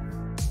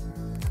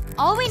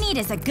 All we need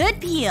is a good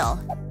peel.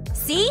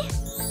 See?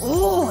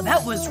 Oh,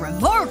 that was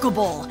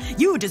remarkable!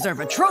 You deserve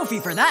a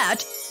trophy for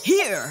that.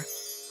 Here.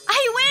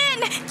 I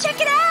win! Check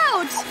it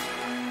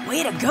out!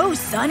 Way to go,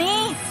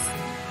 Sonny!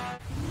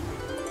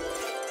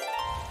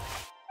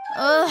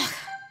 Ugh.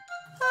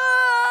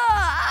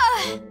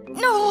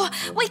 No!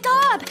 Wake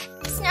up!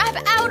 Snap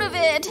out of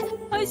it!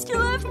 I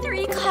still have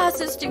 3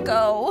 classes to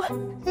go.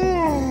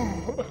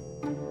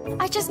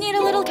 I just need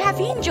a little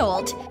caffeine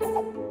jolt.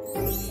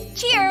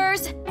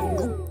 Cheers!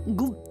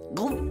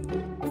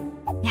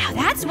 Now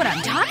that's what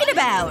I'm talking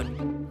about!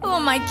 Oh,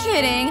 am I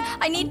kidding?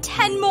 I need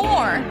 10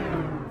 more.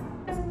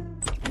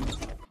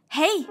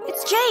 Hey,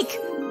 it's Jake!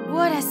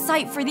 What a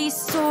sight for these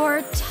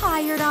sore,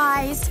 tired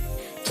eyes.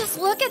 Just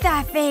look at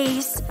that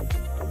face.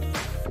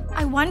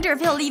 I wonder if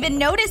he'll even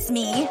notice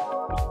me.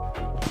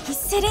 He's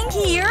sitting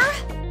here?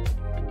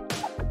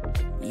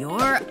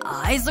 Your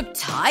eyes look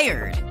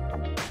tired.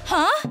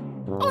 Huh?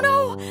 Oh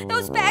no!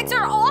 Those bags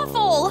are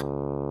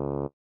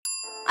awful!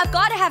 I've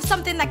gotta have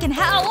something that can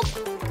help.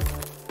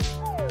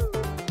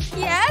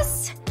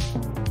 Yes?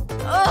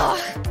 Ugh.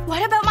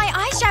 What about my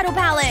eyeshadow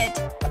palette?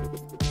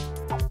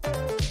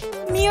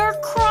 Mere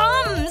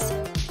crumbs!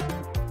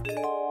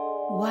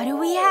 What do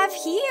we have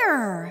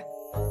here?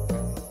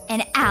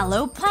 An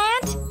aloe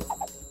plant?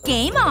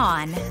 Game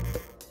on.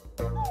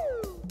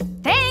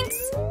 Thanks!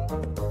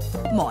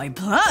 My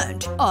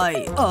plant?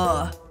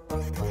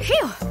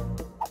 Phew!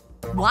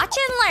 Watch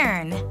and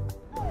learn.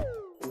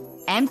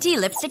 Empty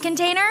lipstick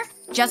container?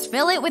 Just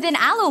fill it with an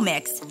aloe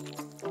mix.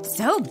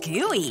 So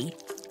gooey.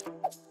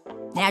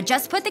 Now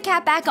just put the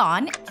cap back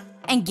on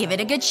and give it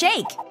a good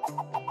shake.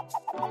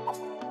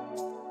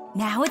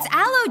 Now it's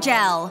aloe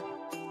gel.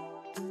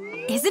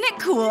 Isn't it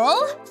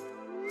cool?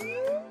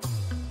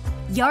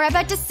 You're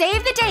about to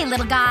save the day,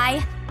 little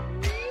guy.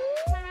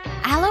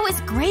 Aloe is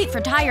great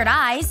for tired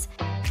eyes.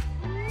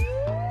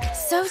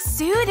 So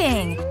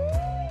soothing.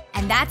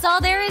 And that's all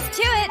there is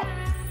to it.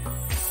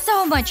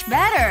 So much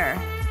better.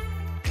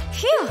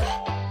 Phew.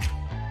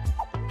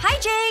 Hi,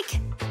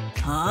 Jake.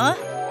 Huh?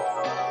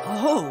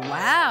 Oh,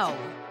 wow.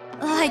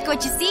 Like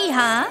what you see,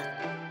 huh?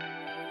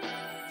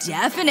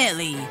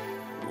 Definitely.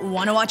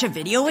 Wanna watch a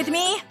video with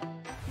me?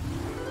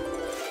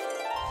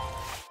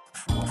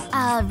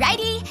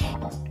 Alrighty.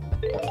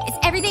 Is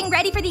everything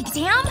ready for the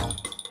exam?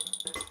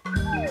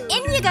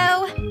 In you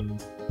go.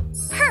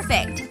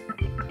 Perfect.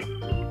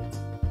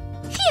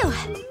 Phew.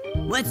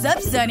 What's up,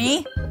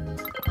 Sonny?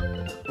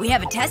 We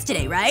have a test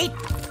today, right?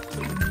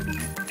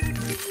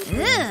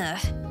 Ugh.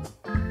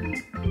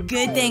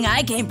 Good thing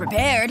I came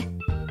prepared.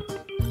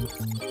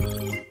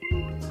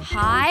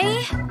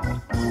 Hi?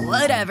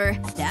 Whatever.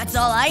 That's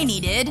all I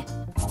needed.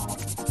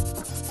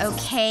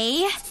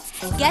 Okay.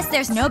 Guess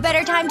there's no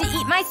better time to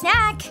eat my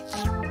snack.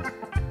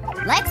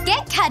 Let's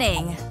get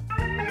cutting.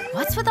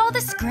 What's with all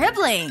the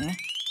scribbling?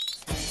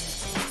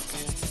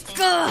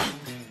 Ugh!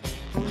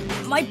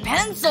 My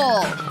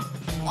pencil!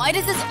 Why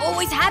does this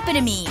always happen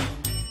to me?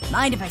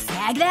 Mind if I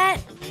snag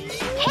that?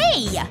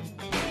 Hey!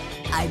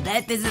 I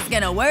bet this is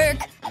gonna work.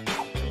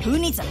 Who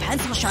needs a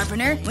pencil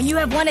sharpener when you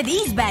have one of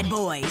these bad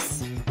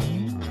boys?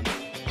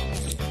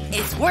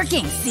 It's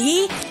working,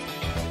 see?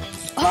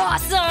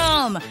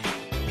 Awesome!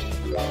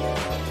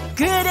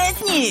 Good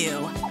as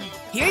new.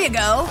 Here you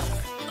go.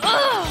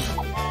 Ugh!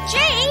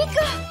 Jake!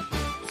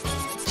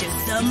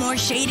 Just some more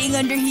shading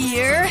under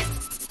here.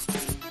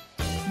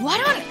 What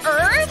on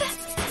earth?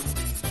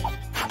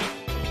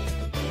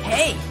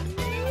 Hey.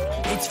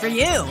 It's for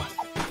you. Oh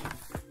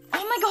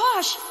my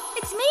gosh!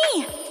 It's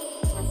me!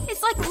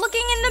 It's like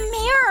looking in the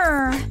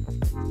mirror.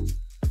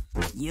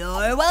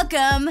 You're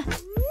welcome.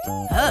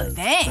 Oh,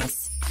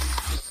 thanks.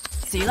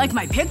 So you like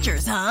my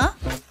pictures, huh?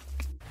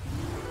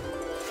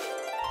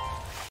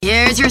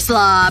 Here's your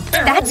slop.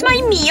 That's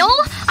my meal?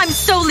 I'm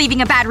so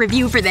leaving a bad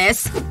review for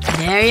this.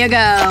 There you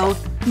go.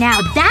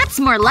 Now that's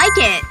more like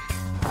it.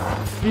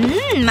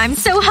 I'm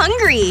so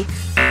hungry.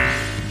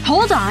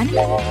 Hold on.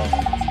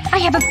 I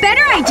have a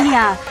better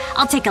idea.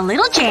 I'll take a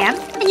little jam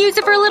and use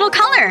it for a little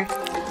color.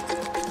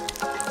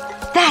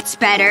 That's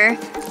better.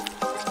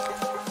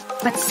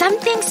 But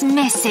something's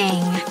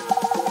missing.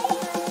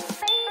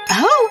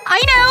 Oh,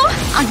 I know!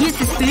 I'll use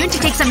the spoon to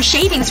take some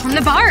shavings from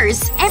the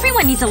bars.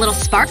 Everyone needs a little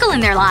sparkle in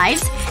their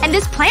lives. And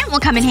this plant will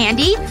come in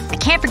handy. I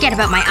can't forget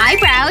about my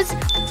eyebrows.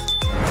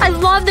 I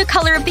love the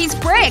color of these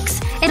bricks.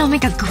 It'll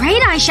make a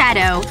great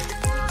eyeshadow.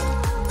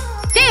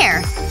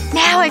 There!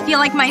 Now I feel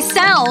like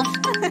myself.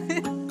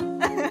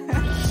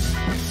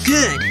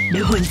 Good.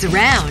 No one's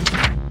around.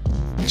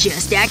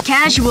 Just act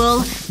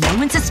casual. No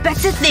one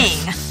suspects a thing.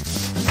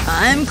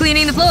 I'm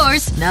cleaning the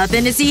floors.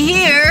 Nothing to see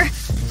here.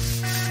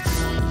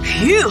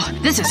 Phew.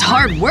 This is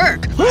hard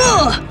work.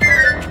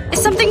 Ugh.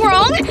 Is something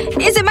wrong?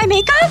 Is it my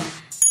makeup?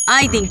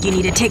 I think you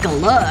need to take a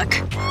look.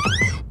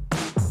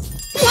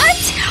 What?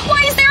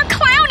 Why is there a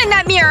clown in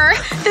that mirror?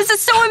 This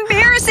is so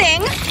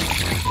embarrassing.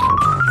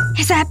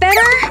 Is that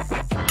better?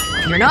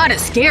 You're not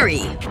as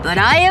scary, but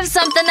I have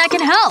something that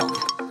can help.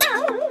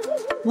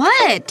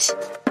 What?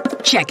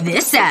 Check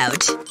this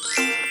out.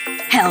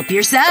 Help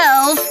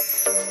yourself.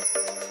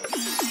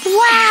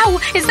 Wow!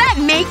 Is that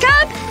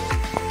makeup?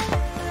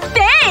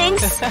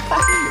 Thanks!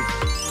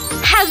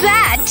 How's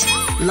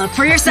that? Look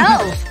for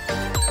yourself.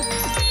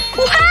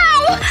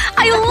 Wow!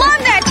 I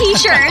love that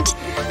t-shirt!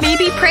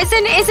 Maybe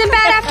prison isn't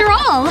bad after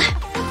all.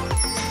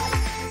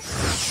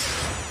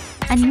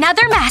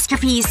 Another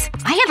masterpiece.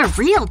 I have a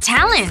real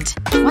talent.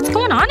 What's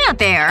going on out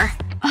there?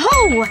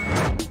 Oh!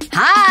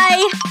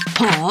 Hi!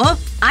 Huh?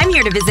 I'm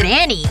here to visit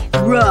Annie.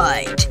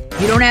 Right.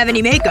 You don't have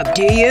any makeup,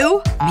 do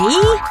you?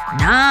 Me?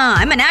 Nah,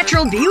 I'm a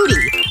natural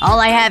beauty. All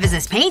I have is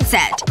this paint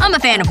set. I'm a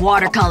fan of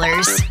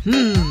watercolors.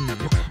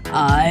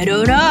 I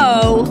don't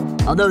know.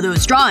 Although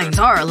those drawings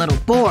are a little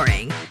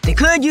boring. They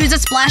could use a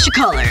splash of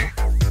color.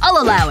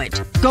 I'll allow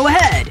it. Go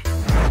ahead.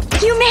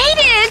 You made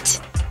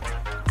it!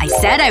 I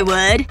said I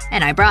would.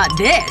 And I brought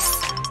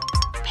this.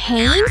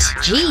 Paint?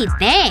 Gee,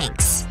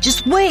 thanks.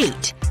 Just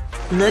wait.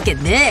 Look at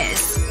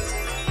this.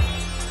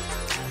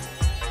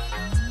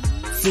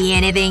 See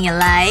anything you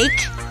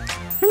like?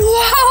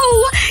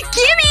 Whoa!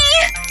 Gimme!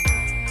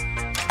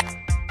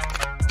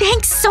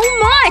 Thanks so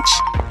much!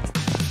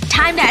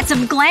 Time to add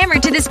some glamour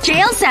to this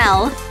jail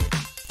cell.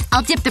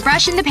 I'll dip the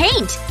brush in the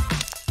paint.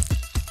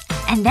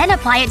 And then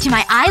apply it to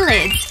my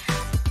eyelids.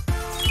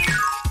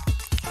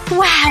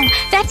 Wow,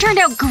 that turned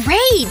out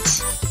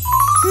great!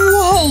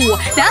 Whoa!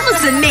 That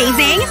looks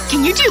amazing!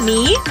 Can you do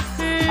me?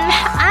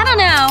 I don't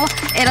know.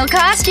 It'll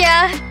cost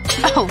ya.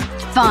 Oh,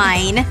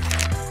 fine.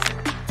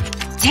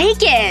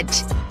 Take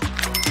it!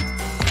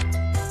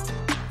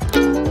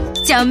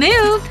 Don't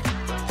move.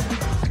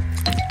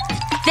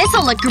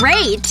 This'll look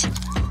great.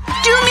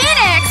 Do me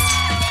next!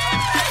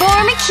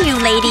 Form a queue,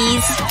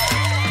 ladies.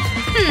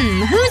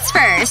 Who's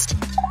first?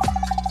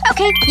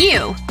 Okay,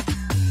 you.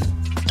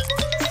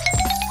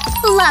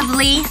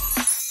 Lovely.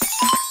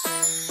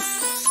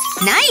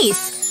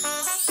 Nice.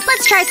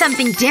 Let's try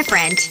something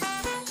different.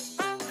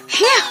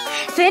 Phew!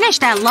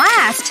 Finished at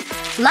last.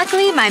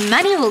 Luckily, my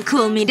money will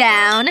cool me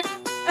down.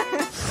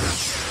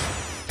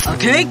 A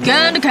cake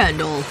and a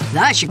candle.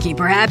 That should keep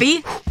her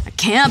happy. I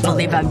can't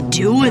believe I'm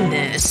doing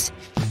this.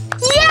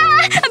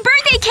 Yeah! A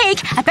birthday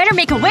cake! I better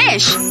make a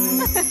wish.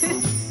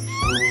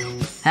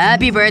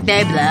 Happy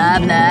birthday, blah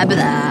blah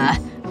blah.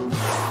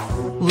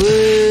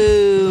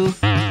 Woo.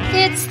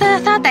 It's the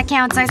thought that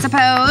counts, I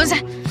suppose.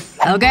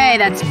 Okay,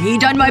 that's me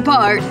done my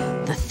part.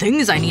 The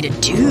things I need to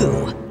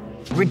do.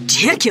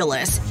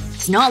 Ridiculous.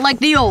 It's not like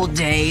the old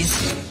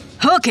days.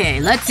 Okay,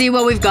 let's see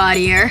what we've got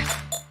here.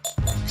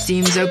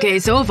 Seems okay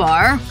so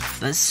far.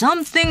 But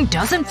something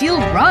doesn't feel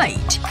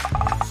right.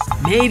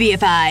 Maybe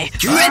if I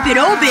rip it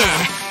open.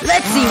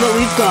 Let's see what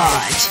we've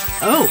got.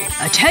 Oh,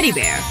 a teddy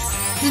bear.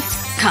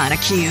 It's kinda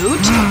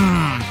cute.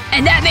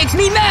 And that makes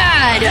me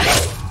mad!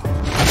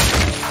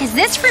 Is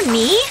this for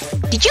me?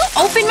 Did you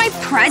open my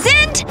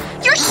present?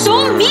 You're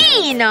so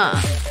mean!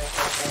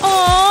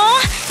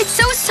 Aww, it's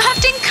so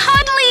soft and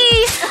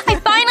cuddly! I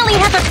finally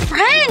have a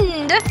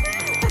friend!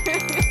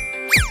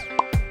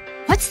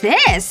 What's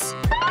this?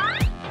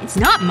 It's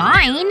not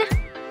mine.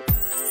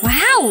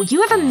 Wow,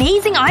 you have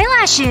amazing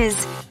eyelashes.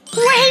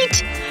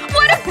 Wait!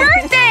 What a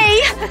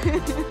birthday!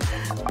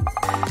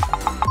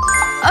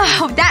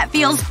 Oh, that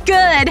feels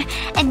good.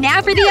 And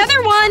now for the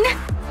other one.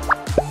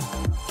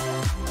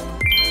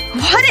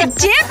 What a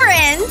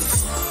difference!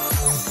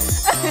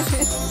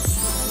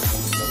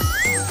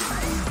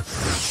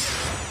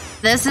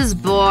 This is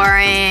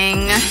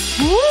boring.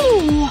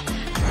 Ooh.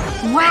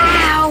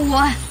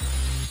 Wow.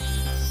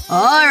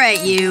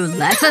 Alright, you.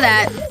 Less of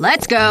that.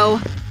 Let's go.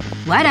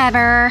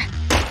 Whatever.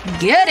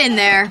 Get in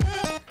there.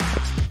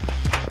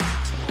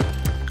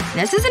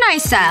 This is a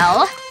nice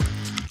cell.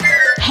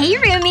 Hey,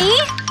 roomie.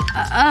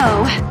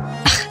 Oh.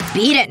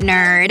 Beat it,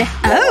 nerd.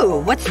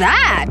 Oh, what's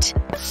that?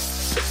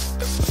 Psst.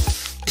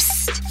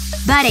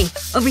 Buddy,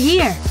 over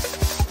here.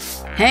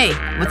 Hey,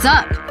 what's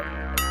up?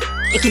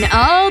 It can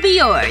all be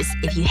yours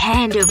if you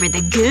hand over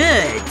the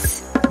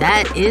goods.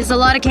 That is a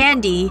lot of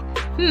candy.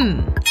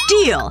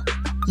 Deal.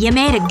 You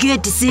made a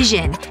good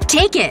decision.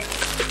 Take it.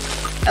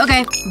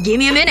 Okay, give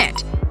me a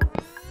minute.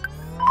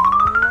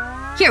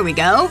 Here we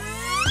go.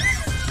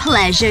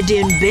 Pleasure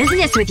doing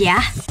business with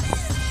ya.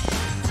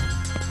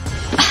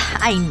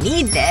 I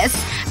need this.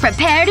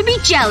 Prepare to be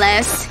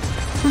jealous.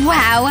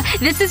 Wow,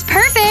 this is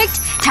perfect!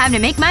 Time to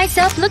make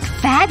myself look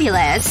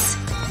fabulous.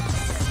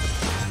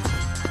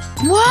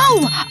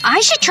 Whoa! I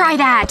should try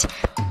that!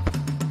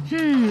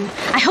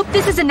 I hope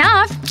this is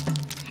enough.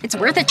 It's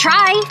worth a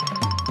try.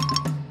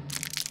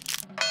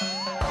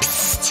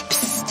 Psst,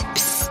 psst,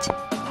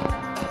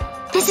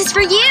 psst. This is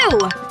for you!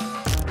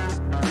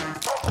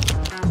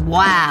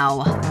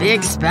 Wow.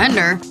 Big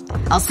spender.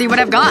 I'll see what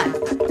I've got.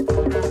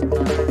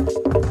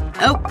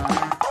 Oh.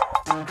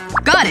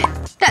 Got it.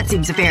 That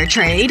seems a fair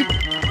trade.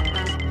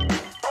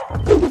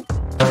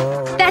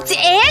 That's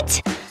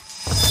it?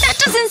 That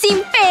doesn't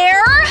seem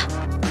fair!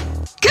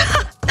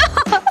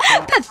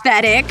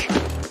 Pathetic.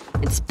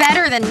 It's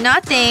better than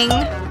nothing.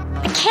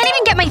 I can't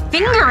even get my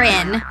finger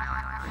in.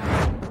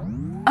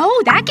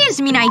 Oh, that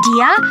gives me an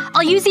idea.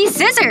 I'll use these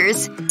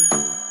scissors.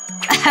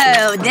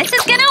 Oh, this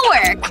is gonna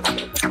work.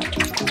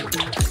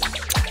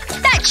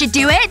 That should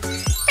do it.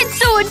 It's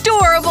so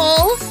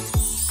adorable.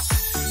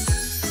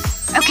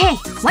 Okay,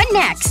 what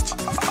next?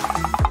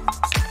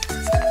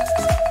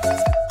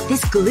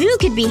 This glue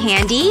could be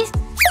handy.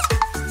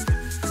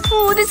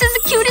 Oh, this is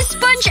the cutest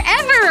sponge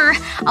ever!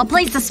 I'll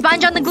place the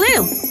sponge on the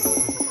glue.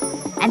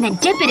 And then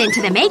dip it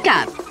into the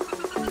makeup.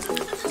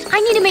 I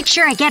need to make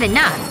sure I get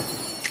enough.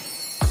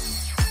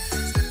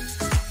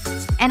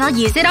 And I'll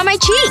use it on my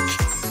cheek.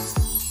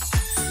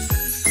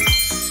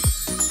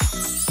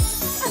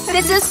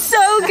 This is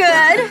so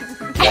good!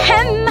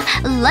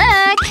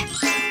 Look!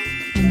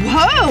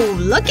 Whoa!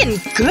 Looking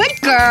good,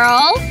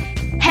 girl!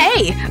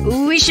 Hey!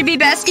 We should be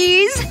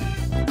besties?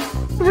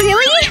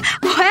 Really?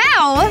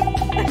 Wow!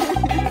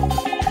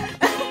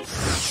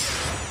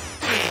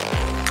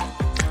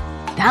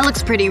 That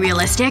looks pretty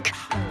realistic.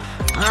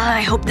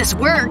 I hope this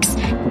works.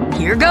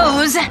 Here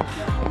goes.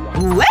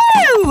 Woo!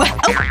 Oh,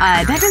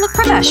 I better look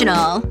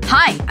professional.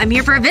 Hi, I'm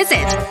here for a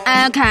visit.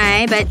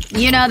 Okay, but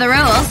you know the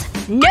rules.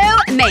 No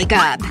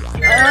makeup.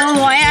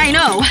 Oh, I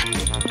know.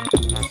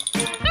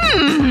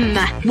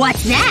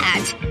 What's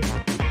that?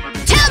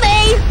 Tell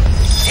me!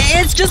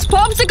 It's just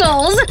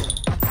popsicles.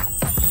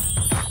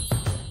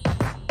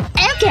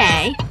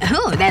 Okay.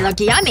 Oh, they look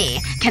yummy.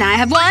 Can I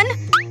have one?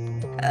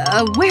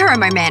 Where are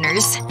my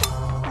manners?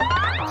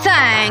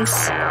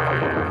 Thanks.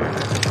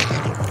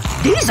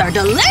 These are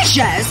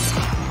delicious!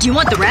 Do you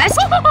want the rest?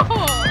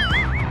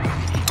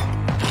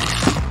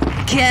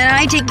 Can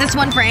I take this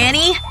one for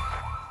Annie?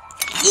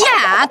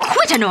 Yeah,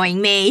 quit annoying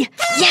me.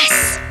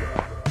 Yes!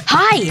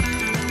 Hi!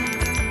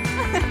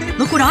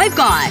 Look what I've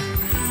got.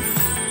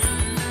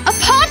 A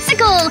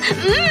popsicle!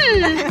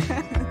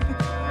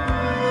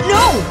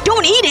 No!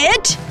 Don't eat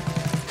it!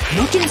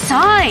 Look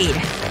inside.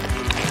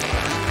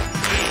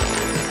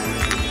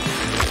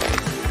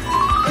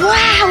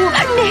 Wow!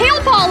 Nail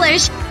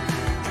polish!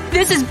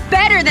 This is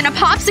better than a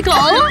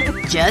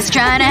popsicle! Just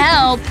trying to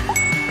help.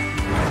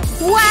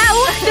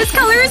 Wow! This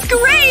color is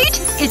great!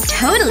 It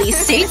totally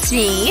suits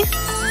me.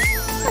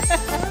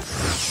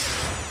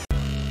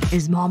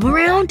 Is Mom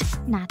around?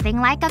 Nothing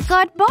like a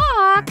good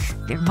book.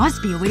 There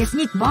must be a way to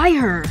sneak by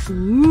her.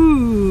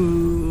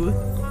 Ooh.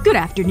 Good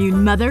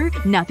afternoon, Mother.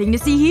 Nothing to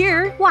see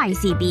here. Why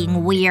is he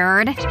being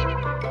weird?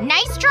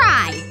 Nice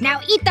try!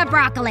 Now eat the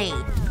broccoli!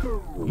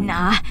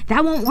 Nah,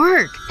 that won't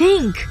work.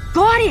 Think.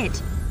 Got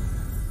it!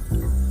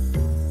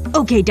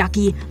 Okay,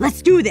 Ducky.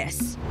 Let's do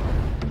this.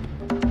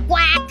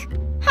 Quack!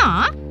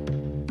 Huh?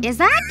 Is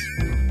that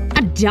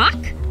a duck?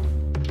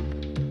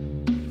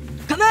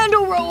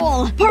 Commando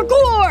roll!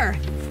 Parkour!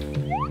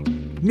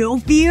 No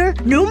fear,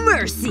 no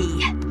mercy.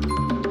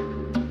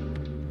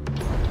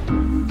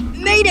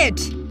 Made it!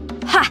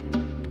 Ha!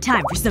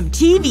 Time for some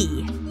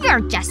TV.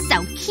 You're just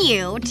so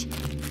cute.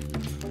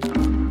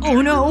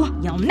 Oh no.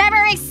 You'll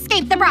never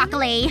escape the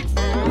broccoli!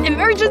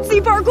 Emergency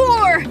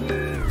parkour!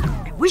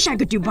 I wish I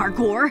could do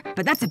parkour,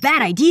 but that's a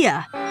bad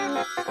idea.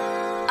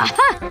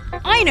 Aha!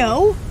 I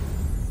know!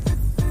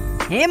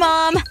 Hey,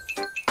 Mom.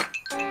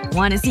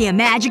 Wanna see a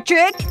magic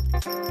trick?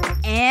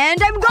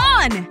 And I'm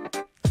gone!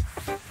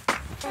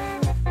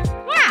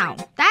 Wow,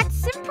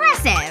 that's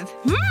impressive.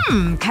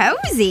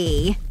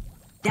 Cozy.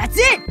 That's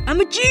it! I'm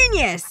a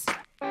genius!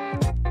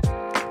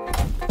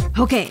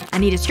 Okay, I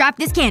need to strap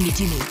this candy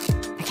to me.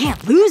 I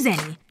can't lose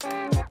any.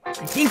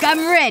 I think I'm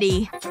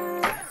ready.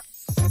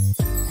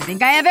 I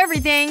think I have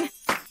everything.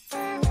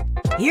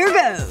 Here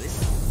goes.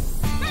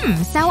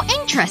 So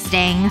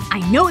interesting. I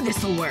know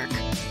this'll work.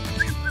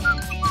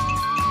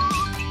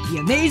 The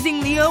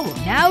amazing Leo will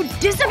now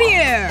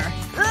disappear!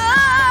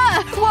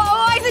 Ah! Whoa,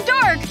 eyes are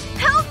dark!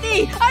 Help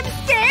me! I'm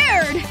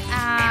scared!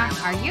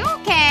 Are you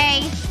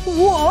okay?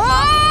 Whoa!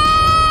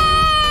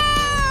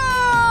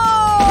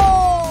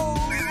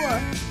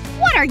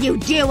 What are you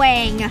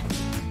doing?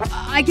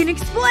 I can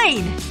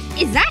explain.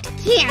 Is that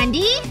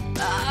candy?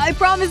 I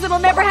promise it'll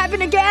never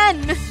happen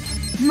again.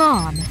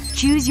 Mom,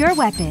 choose your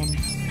weapon.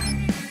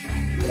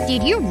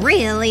 Did you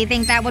really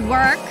think that would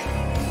work?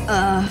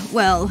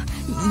 Well,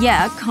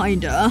 yeah,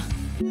 kinda.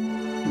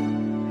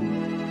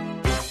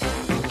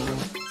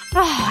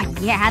 Oh,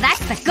 yeah,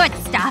 that's the good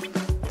stuff.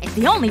 It's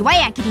the only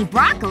way I can eat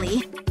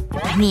broccoli.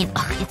 I mean,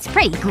 it's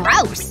pretty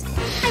gross.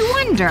 I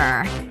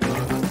wonder…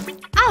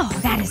 Oh,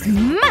 that is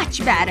much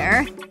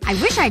better. I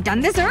wish I'd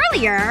done this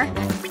earlier.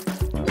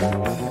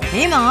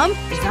 Hey, Mom.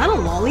 Is that a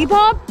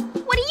lollipop?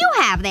 What do you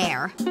have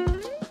there?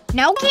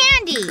 No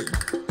candy.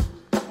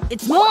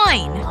 It's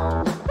mine.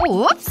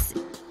 Oops.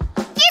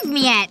 Give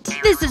me it.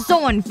 This is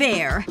so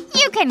unfair.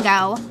 You can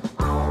go.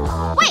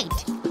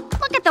 Wait.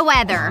 Look at the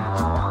weather.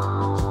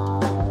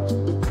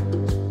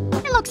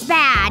 It looks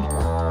bad.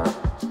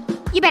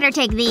 You better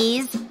take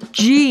these.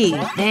 Gee,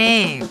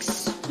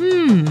 thanks.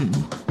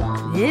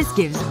 This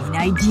gives me an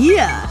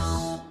idea.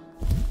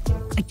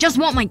 I just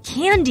want my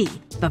candy.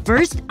 But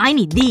first, I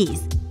need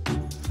these.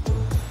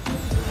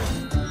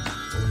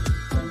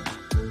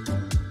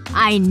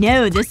 I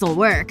know this'll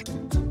work.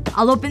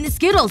 I'll open the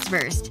Skittles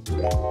first.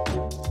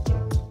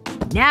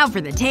 Now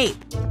for the tape.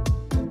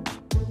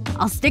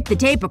 I'll stick the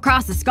tape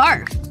across the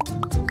scarf.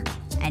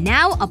 And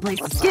now I'll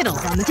place the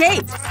Skittles on the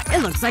tape.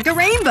 It looks like a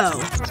rainbow.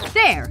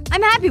 There.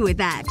 I'm happy with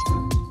that.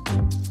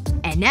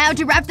 And now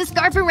to wrap the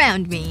scarf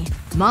around me.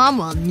 Mom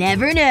will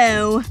never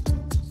know.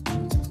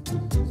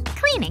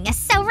 Cleaning is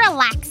so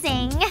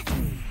relaxing.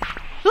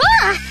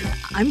 Ah!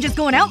 I'm just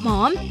going out,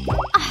 Mom.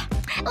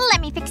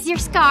 Let me fix your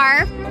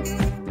scarf.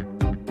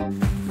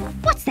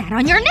 What's that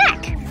on your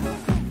neck?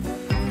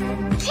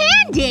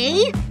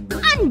 Candy?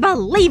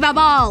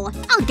 Unbelievable!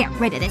 I'll get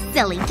rid of this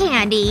silly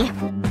candy.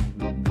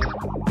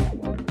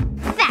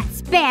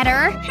 That's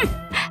better.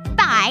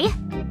 Bye.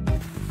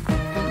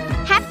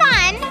 Have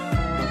fun.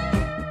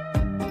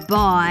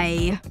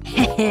 Bye.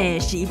 Heh,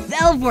 she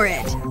fell for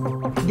it.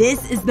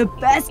 This is the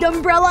best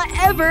umbrella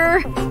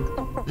ever!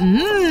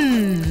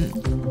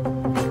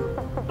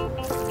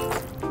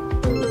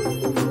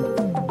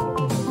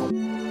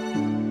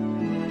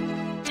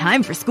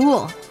 Time for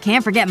school.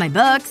 Can't forget my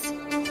books.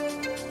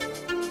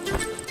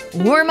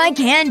 Or my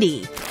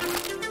candy.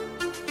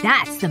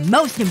 That's the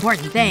most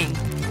important thing.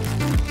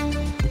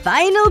 The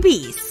final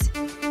piece.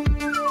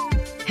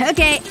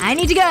 Okay, I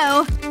need to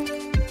go.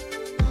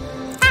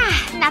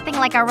 Nothing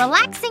like a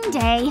relaxing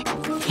day.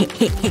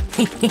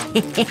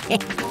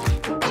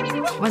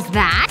 Was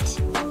that?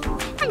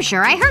 I'm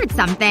sure I heard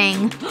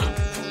something.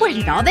 Where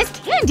did all this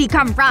candy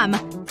come from?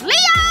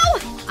 Leo!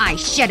 I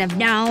should have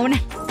known.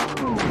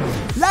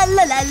 La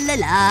la la la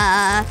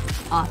la.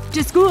 Off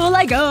to school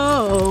I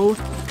go.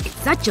 It's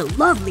such a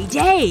lovely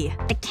day.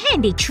 The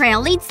candy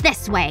trail leads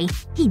this way.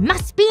 He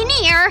must be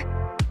near.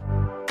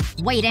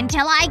 Wait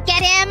until I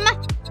get him.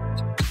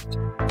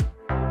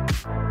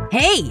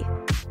 Hey!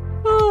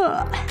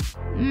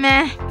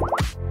 Meh.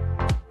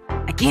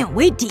 I can't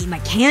wait to eat my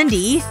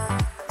candy.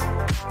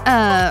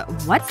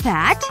 What's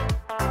that?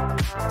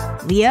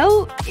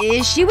 Leo?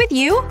 Is she with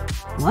you?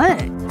 What?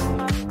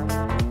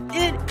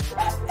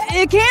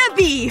 It can't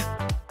be!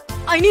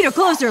 I need a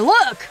closer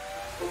look!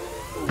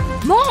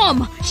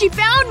 Mom! She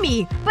found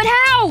me! But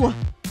how?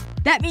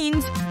 That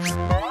means…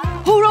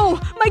 Oh no!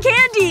 My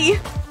candy!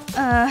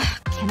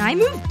 Can I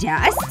move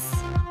desks?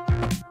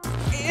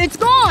 It's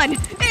gone!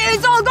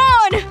 It's all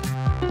gone!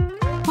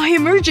 My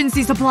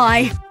emergency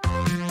supply.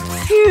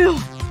 Phew.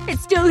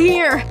 It's still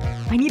here.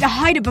 I need to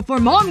hide it before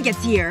Mom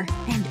gets here.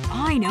 And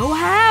I know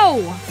how!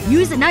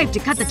 Use a knife to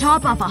cut the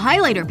top off a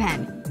highlighter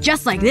pen.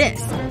 Just like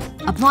this.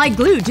 Apply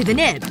glue to the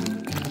nib.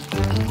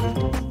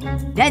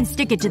 Then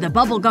stick it to the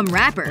bubblegum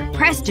wrapper.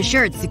 Press to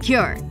ensure it's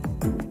secure.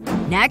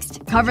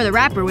 Next, cover the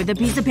wrapper with a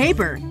piece of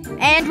paper.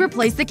 And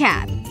replace the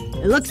cap.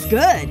 It looks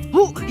good.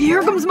 Oh,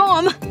 here comes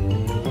Mom!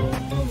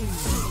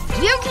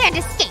 You can't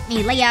escape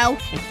me, Leo.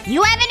 If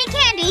you have any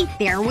candy,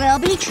 there will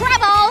be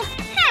trouble.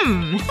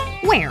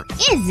 Where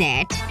is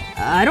it?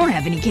 I don't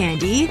have any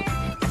candy.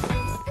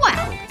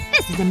 Well,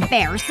 this is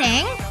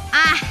embarrassing.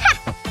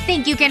 Aha!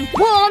 Think you can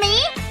fool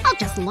me? I'll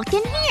just look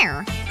in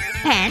here.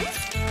 Pens?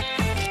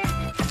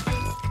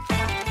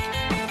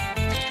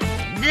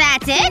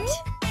 That's it?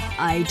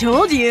 I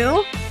told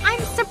you. I'm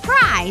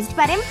surprised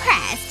but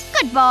impressed.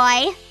 Good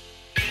boy.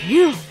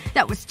 Phew.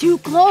 That was too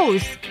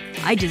close.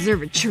 I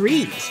deserve a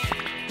treat.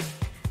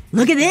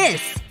 Look at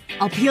this.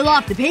 I'll peel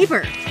off the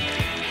paper.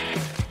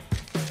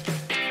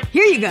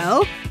 Here you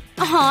go.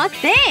 Aw,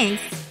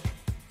 thanks.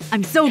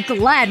 I'm so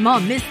glad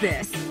Mom missed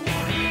this.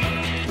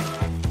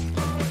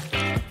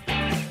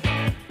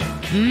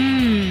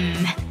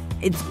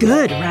 It's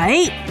good,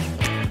 right?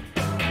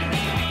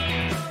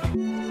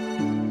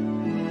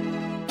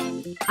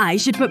 I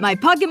should put my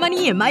pocket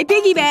money in my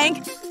piggy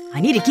bank.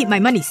 I need to keep my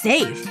money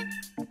safe.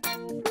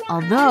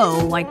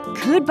 Although, I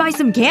could buy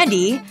some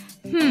candy.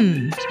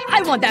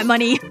 I want that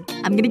money.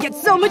 I'm gonna get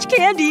so much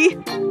candy.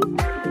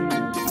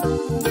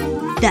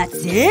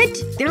 That's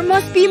it? There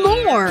must be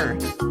more.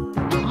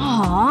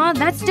 Aw,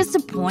 that's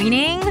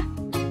disappointing.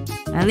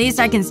 At least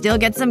I can still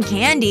get some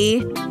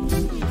candy.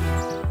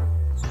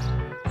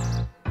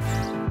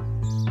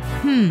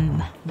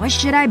 What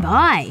should I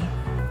buy?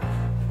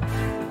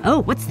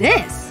 Oh, what's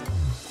this?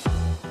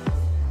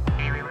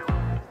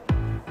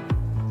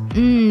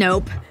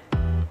 Nope.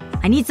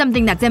 I need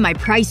something that's in my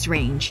price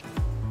range.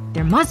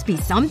 There must be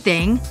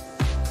something.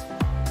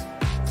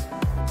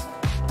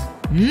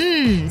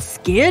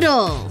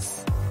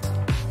 Skittles.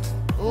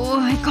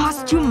 Oh, it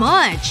costs too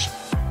much.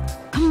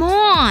 Come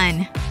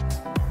on.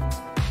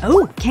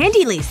 Oh,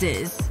 candy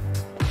laces.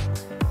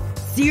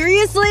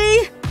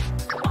 Seriously?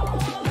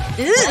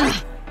 Ugh.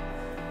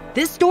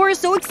 This store is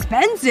so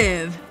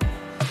expensive.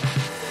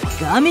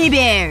 Gummy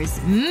bears.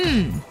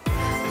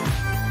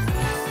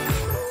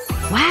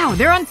 Wow,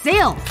 they're on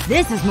sale.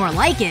 This is more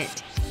like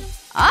it.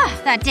 Oh,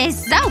 that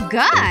tastes so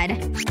good.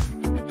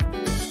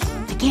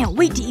 I can't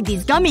wait to eat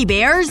these gummy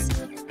bears.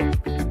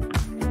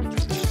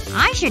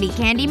 I should eat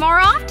candy more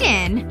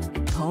often.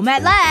 Home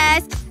at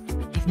last.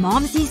 If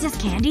Mom sees this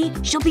candy,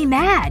 she'll be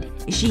mad.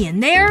 Is she in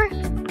there?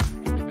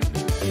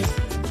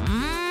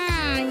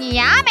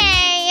 Yummy!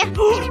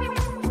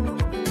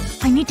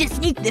 I need to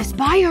sneak this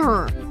by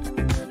her.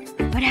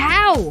 But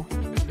how?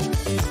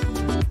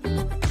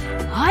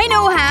 I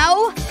know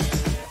how!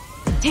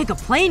 Take a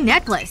plain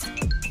necklace.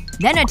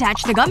 Then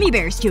attach the gummy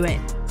bears to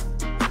it.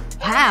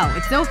 Wow,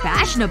 it's so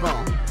fashionable.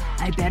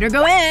 I better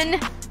go in.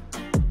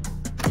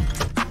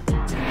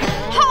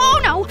 Oh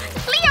no!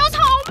 Leo's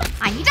home!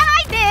 I need to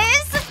hide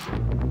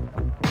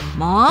this!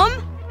 Mom?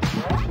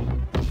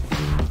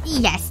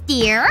 Yes,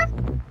 dear?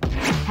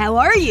 How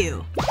are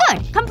you?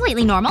 Good.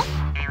 Completely normal.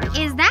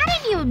 Is that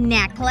a new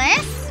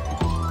necklace?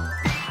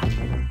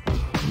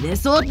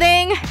 This old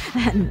thing?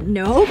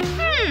 Nope.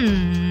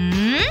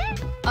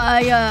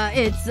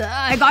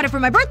 I got it for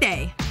my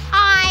birthday.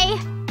 I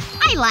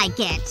like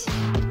it.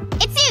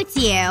 It suits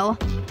you.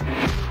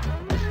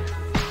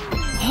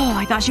 Oh,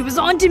 I thought she was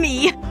onto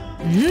me.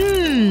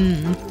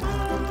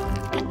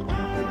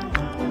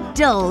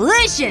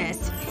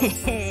 Delicious!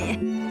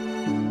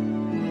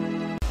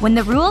 When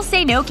the rules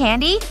say no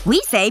candy,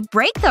 we say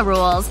break the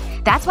rules.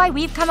 That's why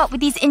we've come up with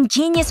these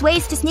ingenious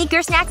ways to sneak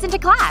your snacks into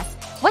class.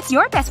 What's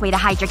your best way to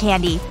hide your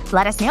candy?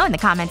 Let us know in the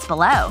comments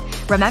below.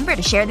 Remember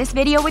to share this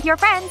video with your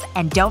friends,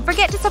 and don't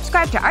forget to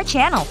subscribe to our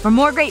channel for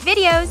more great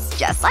videos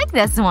just like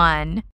this one.